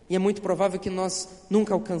 E é muito provável que nós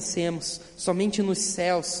nunca alcancemos, somente nos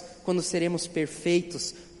céus, quando seremos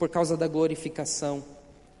perfeitos por causa da glorificação.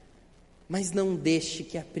 Mas não deixe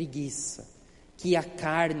que a preguiça, que a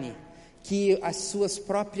carne, que as suas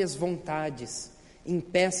próprias vontades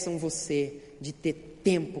impeçam você de ter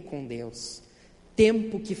tempo com Deus.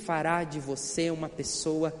 tempo que fará de você uma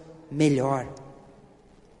pessoa melhor.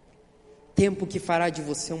 Tempo que fará de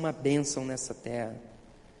você uma bênção nessa terra.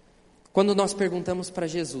 Quando nós perguntamos para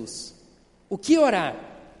Jesus, o que orar?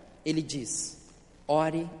 Ele diz,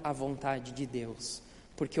 ore à vontade de Deus.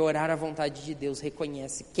 Porque orar à vontade de Deus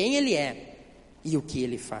reconhece quem Ele é e o que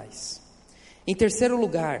Ele faz. Em terceiro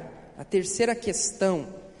lugar, a terceira questão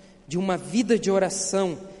de uma vida de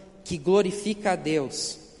oração que glorifica a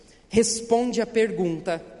Deus, responde à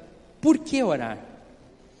pergunta, por que orar?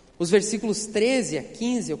 Os versículos 13 a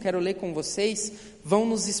 15, eu quero ler com vocês, vão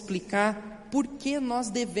nos explicar por que nós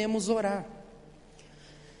devemos orar.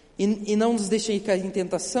 E não nos deixe cair em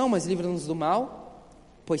tentação, mas livra-nos do mal,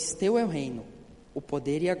 pois teu é o reino, o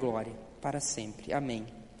poder e a glória, para sempre. Amém.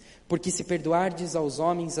 Porque se perdoardes aos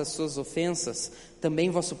homens as suas ofensas, também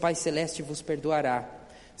vosso Pai Celeste vos perdoará.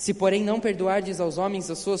 Se porém não perdoardes aos homens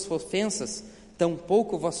as suas ofensas,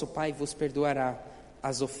 tampouco vosso Pai vos perdoará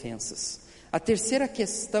as ofensas. A terceira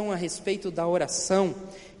questão a respeito da oração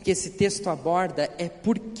que esse texto aborda é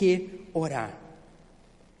por que orar?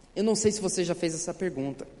 Eu não sei se você já fez essa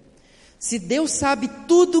pergunta. Se Deus sabe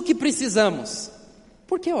tudo o que precisamos,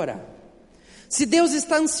 por que orar? Se Deus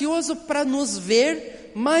está ansioso para nos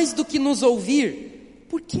ver mais do que nos ouvir,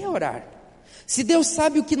 por que orar? Se Deus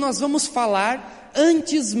sabe o que nós vamos falar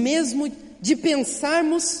antes mesmo de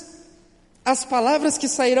pensarmos as palavras que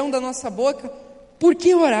sairão da nossa boca, por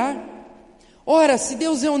que orar? Ora, se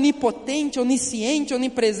Deus é onipotente, onisciente,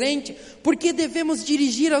 onipresente, por que devemos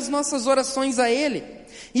dirigir as nossas orações a Ele?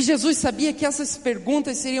 E Jesus sabia que essas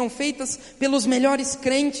perguntas seriam feitas pelos melhores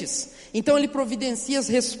crentes, então Ele providencia as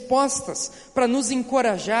respostas para nos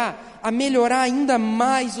encorajar a melhorar ainda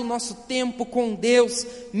mais o nosso tempo com Deus,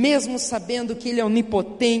 mesmo sabendo que Ele é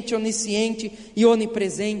onipotente, onisciente e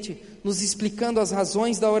onipresente, nos explicando as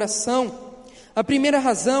razões da oração. A primeira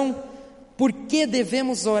razão por que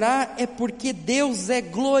devemos orar é porque Deus é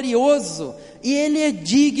glorioso e Ele é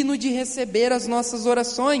digno de receber as nossas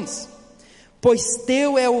orações. Pois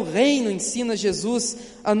teu é o reino, ensina Jesus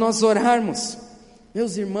a nós orarmos.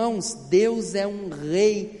 Meus irmãos, Deus é um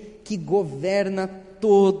rei que governa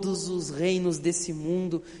todos os reinos desse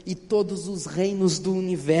mundo e todos os reinos do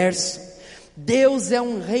universo. Deus é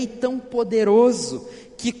um rei tão poderoso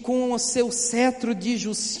que com o seu cetro de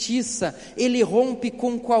justiça, Ele rompe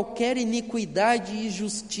com qualquer iniquidade e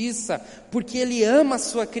injustiça, porque Ele ama a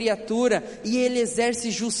sua criatura e Ele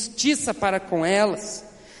exerce justiça para com elas.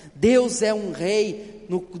 Deus é um rei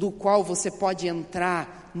do qual você pode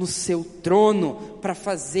entrar no seu trono para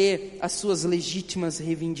fazer as suas legítimas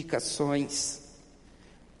reivindicações.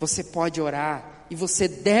 Você pode orar e você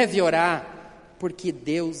deve orar, porque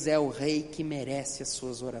Deus é o rei que merece as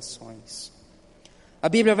suas orações. A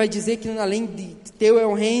Bíblia vai dizer que além de teu é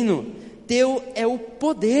o reino, teu é o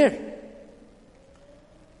poder.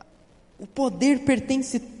 O poder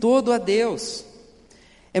pertence todo a Deus.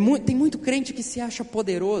 Tem muito crente que se acha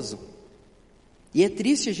poderoso, e é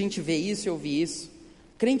triste a gente ver isso e ouvir isso.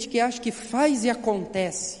 Crente que acha que faz e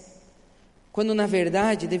acontece, quando na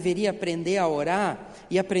verdade deveria aprender a orar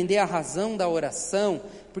e aprender a razão da oração,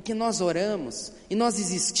 porque nós oramos e nós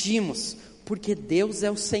existimos porque Deus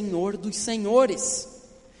é o Senhor dos senhores.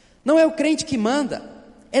 Não é o crente que manda,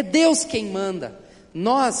 é Deus quem manda.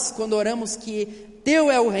 Nós, quando oramos que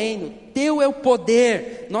teu é o reino, teu é o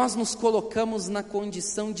poder, nós nos colocamos na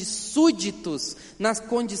condição de súditos, na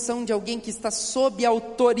condição de alguém que está sob a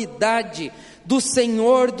autoridade do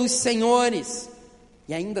Senhor dos senhores,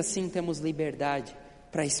 e ainda assim temos liberdade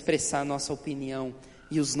para expressar a nossa opinião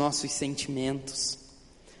e os nossos sentimentos.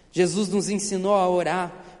 Jesus nos ensinou a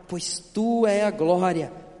orar, pois tua é a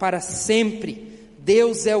glória para sempre.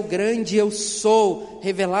 Deus é o grande eu sou,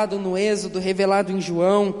 revelado no Êxodo, revelado em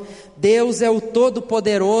João. Deus é o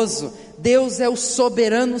Todo-Poderoso, Deus é o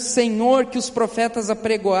soberano Senhor que os profetas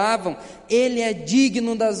apregoavam. Ele é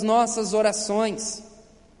digno das nossas orações.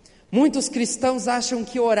 Muitos cristãos acham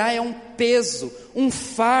que orar é um peso, um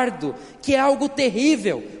fardo, que é algo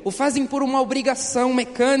terrível, o fazem por uma obrigação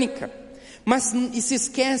mecânica. E se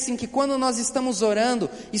esquecem que quando nós estamos orando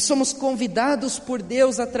e somos convidados por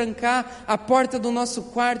Deus a trancar a porta do nosso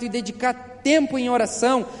quarto e dedicar tempo em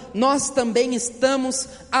oração, nós também estamos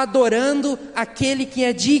adorando aquele que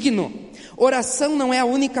é digno. Oração não é a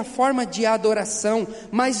única forma de adoração,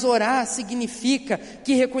 mas orar significa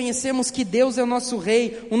que reconhecemos que Deus é o nosso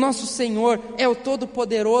Rei, o nosso Senhor, é o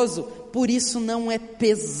Todo-Poderoso. Por isso não é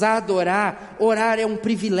pesado orar, orar é um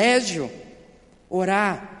privilégio.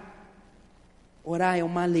 Orar é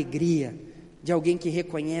uma alegria de alguém que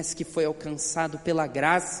reconhece que foi alcançado pela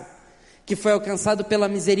graça, que foi alcançado pela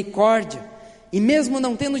misericórdia, e mesmo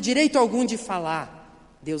não tendo direito algum de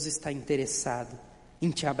falar, Deus está interessado em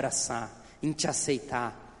te abraçar, em te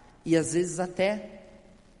aceitar, e às vezes até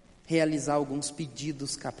realizar alguns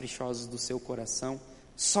pedidos caprichosos do seu coração,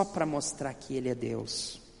 só para mostrar que Ele é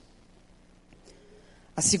Deus.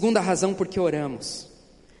 A segunda razão por que oramos,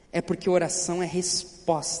 é porque oração é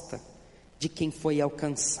resposta de quem foi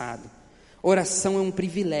alcançado. Oração é um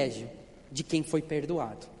privilégio de quem foi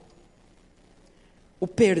perdoado. O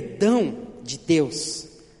perdão de Deus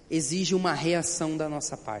exige uma reação da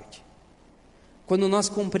nossa parte. Quando nós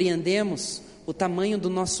compreendemos o tamanho do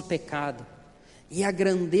nosso pecado e a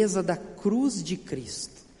grandeza da cruz de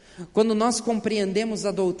Cristo, quando nós compreendemos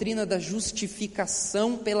a doutrina da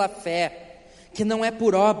justificação pela fé, que não é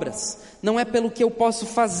por obras, não é pelo que eu posso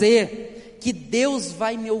fazer, que Deus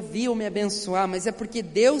vai me ouvir ou me abençoar, mas é porque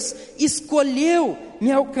Deus escolheu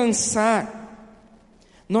me alcançar.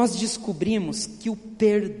 Nós descobrimos que o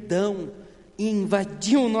perdão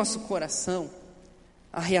invadiu o nosso coração.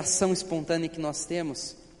 A reação espontânea que nós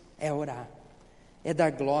temos é orar, é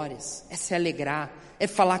dar glórias, é se alegrar, é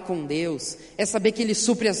falar com Deus, é saber que Ele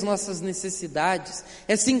supre as nossas necessidades,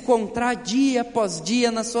 é se encontrar dia após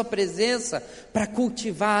dia na sua presença, para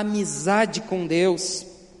cultivar a amizade com Deus.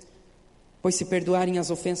 Pois se perdoarem as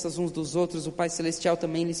ofensas uns dos outros, o Pai Celestial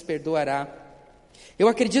também lhes perdoará. Eu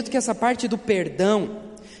acredito que essa parte do perdão,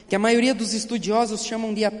 que a maioria dos estudiosos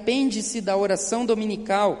chamam de apêndice da oração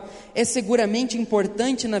dominical, é seguramente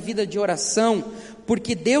importante na vida de oração,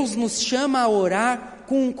 porque Deus nos chama a orar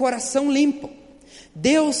com um coração limpo.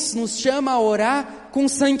 Deus nos chama a orar com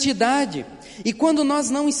santidade, e quando nós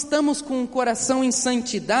não estamos com o coração em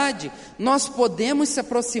santidade, nós podemos se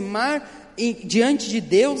aproximar diante de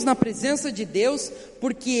Deus, na presença de Deus,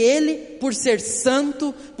 porque Ele, por ser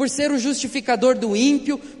santo, por ser o justificador do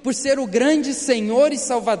ímpio, por ser o grande Senhor e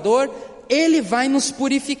Salvador, Ele vai nos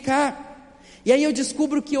purificar. E aí eu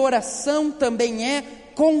descubro que oração também é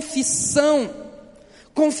confissão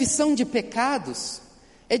de pecados.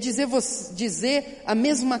 É dizer a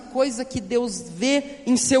mesma coisa que Deus vê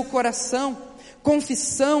em seu coração.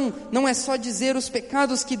 Confissão não é só dizer os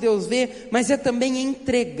pecados que Deus vê, mas é também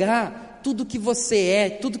entregar tudo que você é,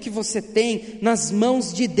 tudo que você tem nas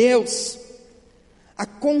mãos de Deus. A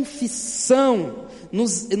confissão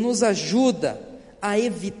nos ajuda a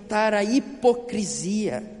evitar a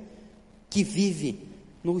hipocrisia que vive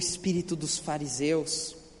no espírito dos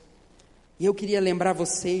fariseus. E eu queria lembrar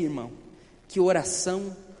você, irmão, que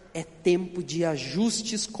oração é tempo de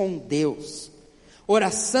ajustes com Deus.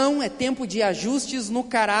 Oração é tempo de ajustes no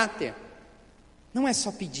caráter. Não é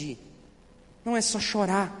só pedir, não é só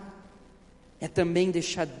chorar, é também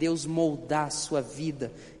deixar Deus moldar a sua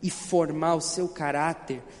vida e formar o seu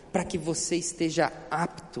caráter, para que você esteja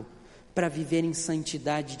apto para viver em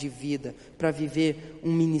santidade de vida, para viver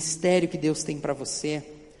um ministério que Deus tem para você.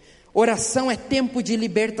 Oração é tempo de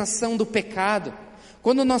libertação do pecado.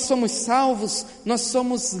 Quando nós somos salvos, nós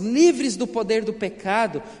somos livres do poder do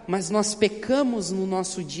pecado, mas nós pecamos no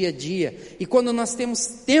nosso dia a dia. E quando nós temos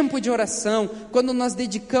tempo de oração, quando nós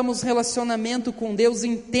dedicamos relacionamento com Deus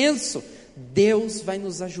intenso, Deus vai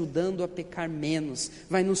nos ajudando a pecar menos,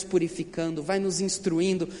 vai nos purificando, vai nos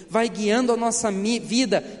instruindo, vai guiando a nossa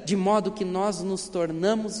vida, de modo que nós nos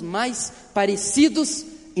tornamos mais parecidos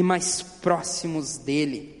e mais próximos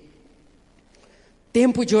dEle.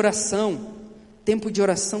 Tempo de oração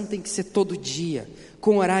tem que ser todo dia,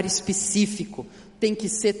 com horário específico, tem que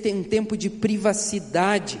ser um tempo de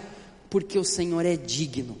privacidade, porque o Senhor é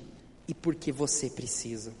digno e porque você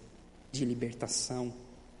precisa de libertação,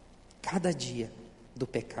 cada dia, do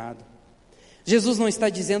pecado. Jesus não está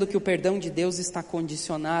dizendo que o perdão de Deus está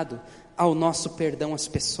condicionado ao nosso perdão às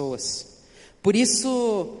pessoas. Por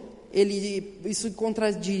isso, isso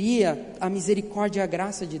contradiria a misericórdia e a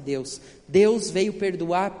graça de Deus. Deus veio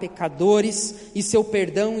perdoar pecadores, e seu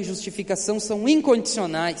perdão e justificação são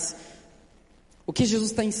incondicionais. O que Jesus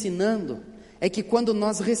está ensinando é que quando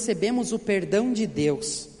nós recebemos o perdão de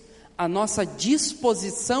Deus, a nossa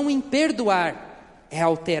disposição em perdoar é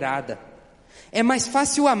alterada. É mais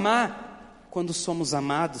fácil amar quando somos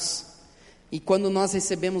amados, e quando nós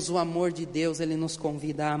recebemos o amor de Deus, Ele nos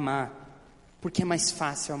convida a amar, porque é mais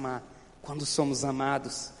fácil amar quando somos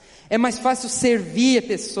amados. É mais fácil servir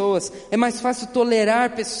pessoas, é mais fácil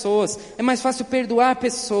tolerar pessoas, é mais fácil perdoar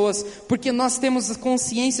pessoas, porque nós temos a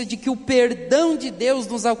consciência de que o perdão de Deus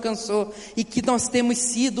nos alcançou, e que nós temos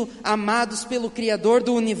sido amados pelo Criador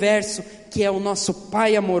do universo, que é o nosso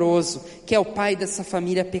Pai amoroso, que é o Pai dessa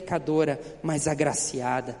família pecadora, mas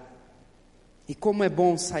agraciada. E como é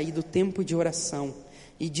bom sair do tempo de oração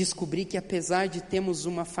e descobrir que, apesar de termos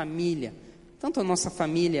uma família, tanto a nossa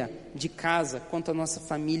família de casa, quanto a nossa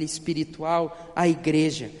família espiritual, a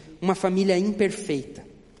igreja, uma família imperfeita,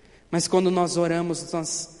 Mas quando nós oramos,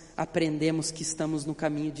 nós aprendemos que estamos no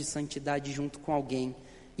caminho de santidade junto com alguém,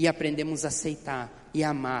 e aprendemos a aceitar, e a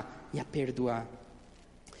amar, e a perdoar.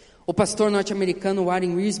 O pastor norte-americano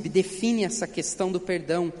Warren Wiersbe define essa questão do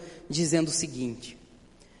perdão, dizendo o seguinte: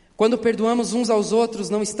 quando perdoamos uns aos outros,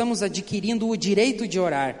 não estamos adquirindo o direito de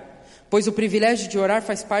orar, pois o privilégio de orar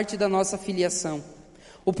faz parte da nossa filiação.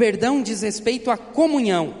 O perdão diz respeito à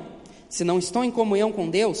comunhão. Se não estou em comunhão com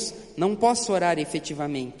Deus, não posso orar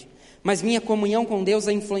efetivamente. Mas minha comunhão com Deus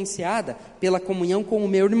é influenciada pela comunhão com o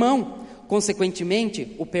meu irmão.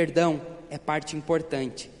 Consequentemente, o perdão é parte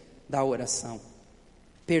importante da oração.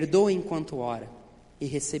 Perdoe enquanto ora e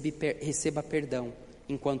receba perdão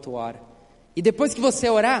enquanto ora. E depois que você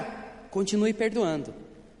orar, continue perdoando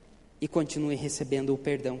e continue recebendo o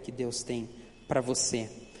perdão que Deus tem para você.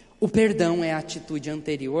 O perdão é a atitude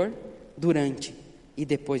anterior, durante e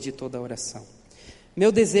depois de toda a oração.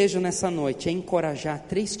 Meu desejo nessa noite é encorajar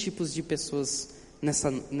 3 tipos de pessoas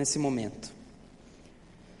nesse momento.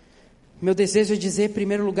 Meu desejo é dizer, em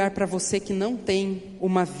primeiro lugar, para você que não tem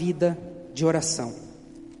uma vida de oração.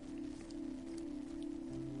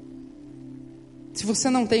 Se você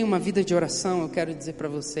não tem uma vida de oração, eu quero dizer para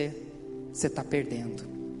você, você está perdendo.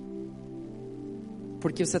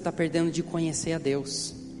 Porque você está perdendo de conhecer a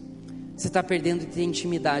Deus. Você está perdendo de ter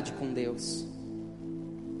intimidade com Deus.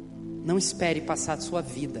 Não espere passar a sua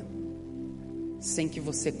vida sem que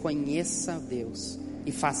você conheça Deus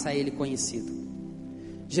e faça Ele conhecido.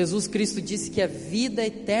 Jesus Cristo disse que a vida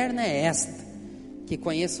eterna é esta, que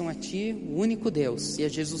conheçam a Ti, o único Deus, e a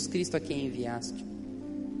Jesus Cristo a quem enviaste.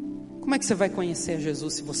 Como é que você vai conhecer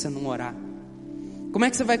Jesus se você não orar? Como é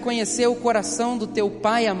que você vai conhecer o coração do teu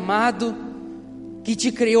Pai amado, que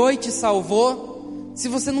te criou e te salvou, se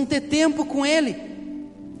você não ter tempo com Ele?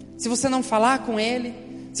 Se você não falar com Ele,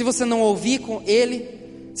 se você não ouvir com Ele,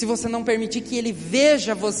 se você não permitir que Ele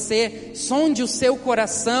veja você, sonde o seu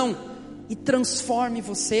coração e transforme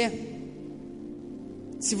você.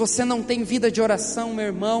 Se você não tem vida de oração, meu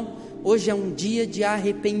irmão, hoje é um dia de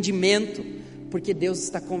arrependimento, porque Deus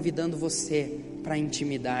está convidando você para a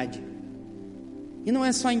intimidade. E não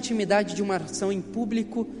é só a intimidade de uma oração em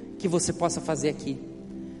público que você possa fazer aqui.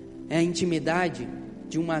 É a intimidade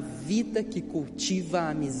de uma vida que cultiva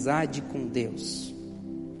a amizade com Deus.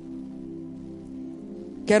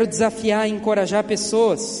 Quero desafiar e encorajar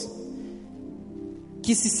pessoas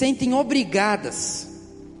que se sentem obrigadas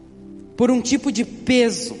por um tipo de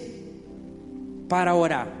peso para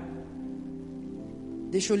orar.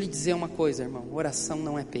 Deixa eu lhe dizer uma coisa, irmão: oração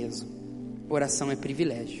não é peso, oração é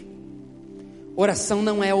privilégio. Oração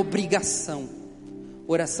não é obrigação,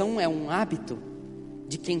 oração é um hábito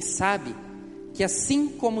de quem sabe que assim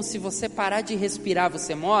como se você parar de respirar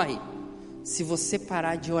você morre, se você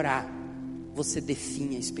parar de orar, você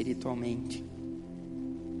definha espiritualmente.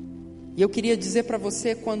 E eu queria dizer para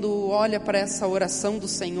você, quando olha para essa oração do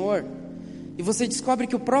Senhor, e você descobre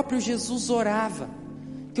que o próprio Jesus orava,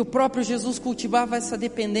 que o próprio Jesus cultivava essa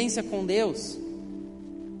dependência com Deus,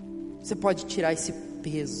 você pode tirar esse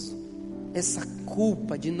peso, essa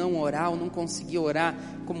culpa de não orar ou não conseguir orar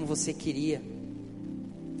como você queria.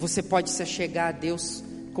 Você pode se achegar a Deus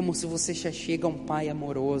como se você se achega a um Pai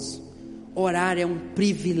amoroso. Orar é um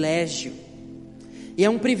privilégio. E é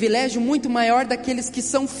um privilégio muito maior daqueles que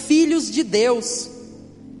são filhos de Deus.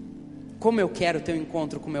 Como eu quero ter um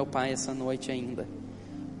encontro com meu Pai essa noite ainda.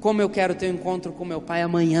 Como eu quero ter um encontro com meu Pai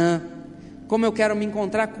amanhã. Como eu quero me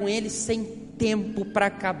encontrar com Ele sem tempo para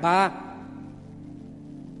acabar.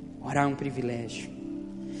 Orar é um privilégio.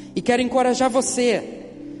 E quero encorajar você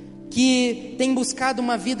que tem buscado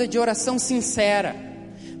uma vida de oração sincera.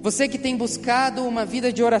 Você que tem buscado uma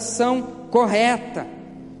vida de oração correta,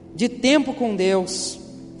 de tempo com Deus,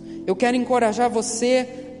 eu quero encorajar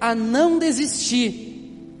você a não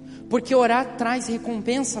desistir, porque orar traz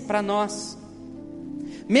recompensa para nós,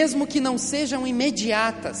 mesmo que não sejam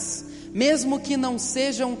imediatas, mesmo que não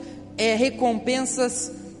sejam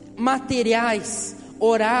recompensas materiais.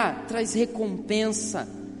 Orar traz recompensa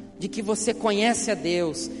de que você conhece a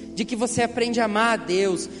Deus, de que você aprende a amar a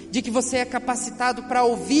Deus, de que você é capacitado para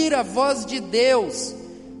ouvir a voz de Deus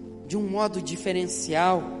de um modo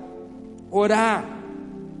diferencial. Orar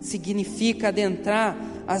significa adentrar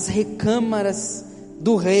as recâmaras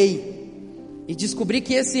do Rei e descobrir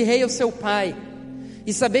que esse Rei é o seu Pai,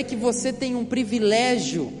 e saber que você tem um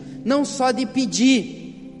privilégio não só de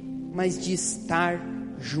pedir, mas de estar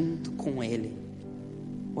junto com Ele.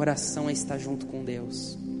 Oração é estar junto com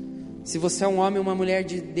Deus. Se você é um homem ou uma mulher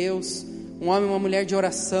de Deus, um homem ou uma mulher de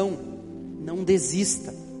oração, não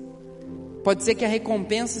desista. Pode ser que a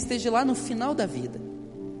recompensa esteja lá no final da vida,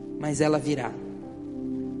 mas ela virá.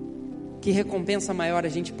 Que recompensa maior a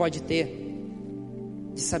gente pode ter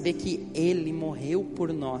de saber que Ele morreu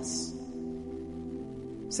por nós?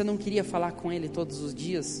 Você não queria falar com Ele todos os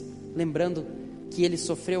dias, lembrando que Ele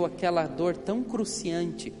sofreu aquela dor tão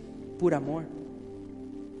cruciante por amor?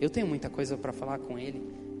 Eu tenho muita coisa para falar com Ele.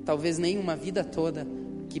 Talvez nem uma vida toda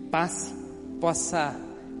que passe possa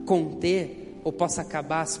conter ou possa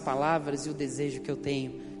acabar as palavras e o desejo que eu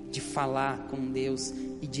tenho de falar com Deus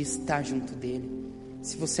e de estar junto dEle.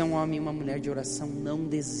 Se você é um homem e uma mulher de oração, não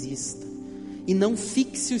desista. E não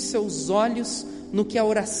fixe os seus olhos no que a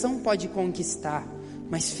oração pode conquistar,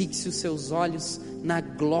 mas fixe os seus olhos na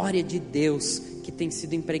glória de Deus que tem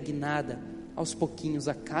sido impregnada aos pouquinhos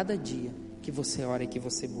a cada dia que você ora e que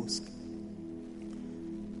você busca.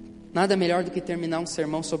 Nada melhor do que terminar um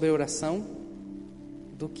sermão sobre oração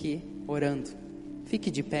do que orando. Fique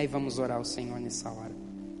de pé e vamos orar ao Senhor nessa hora.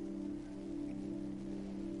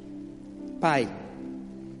 Pai,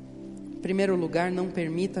 em primeiro lugar, não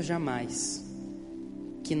permita jamais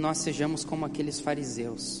que nós sejamos como aqueles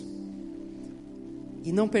fariseus.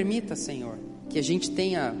 E não permita, Senhor, que a gente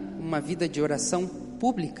tenha uma vida de oração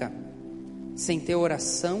pública sem ter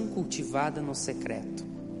oração cultivada no secreto.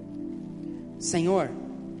 Senhor,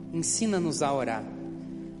 ensina-nos a orar,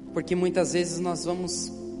 porque muitas vezes nós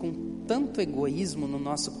vamos com tanto egoísmo no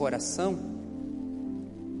nosso coração,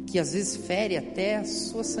 que às vezes fere até a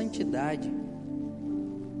sua santidade.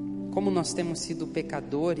 Como nós temos sido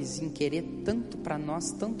pecadores em querer tanto para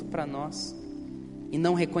nós, e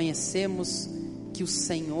não reconhecemos que o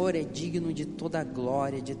Senhor é digno de toda a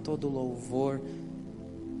glória, de todo o louvor.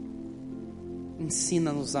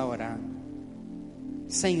 Ensina-nos a orar.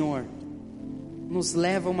 Senhor, nos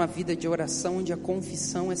leva a uma vida de oração onde a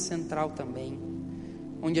confissão é central também,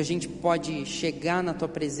 onde a gente pode chegar na Tua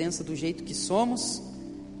presença do jeito que somos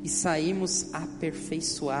e sairmos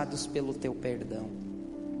aperfeiçoados pelo Teu perdão.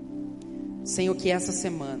 Senhor, que essa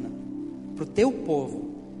semana, para o Teu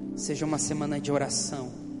povo, seja uma semana de oração,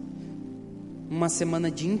 uma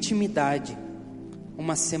semana de intimidade,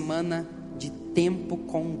 uma semana de tempo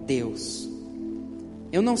com Deus.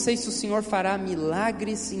 Eu não sei se o Senhor fará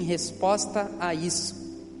milagres em resposta a isso,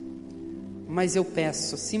 mas eu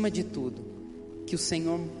peço, acima de tudo, que o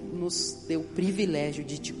Senhor nos dê o privilégio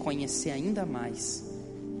de Te conhecer ainda mais,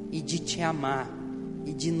 e de Te amar,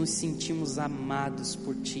 e de nos sentirmos amados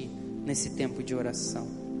por Ti, nesse tempo de oração.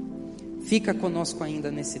 Fica conosco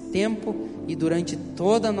ainda nesse tempo, e durante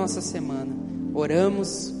toda a nossa semana,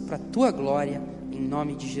 oramos para a Tua glória, em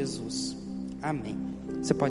nome de Jesus. Amém. Você pode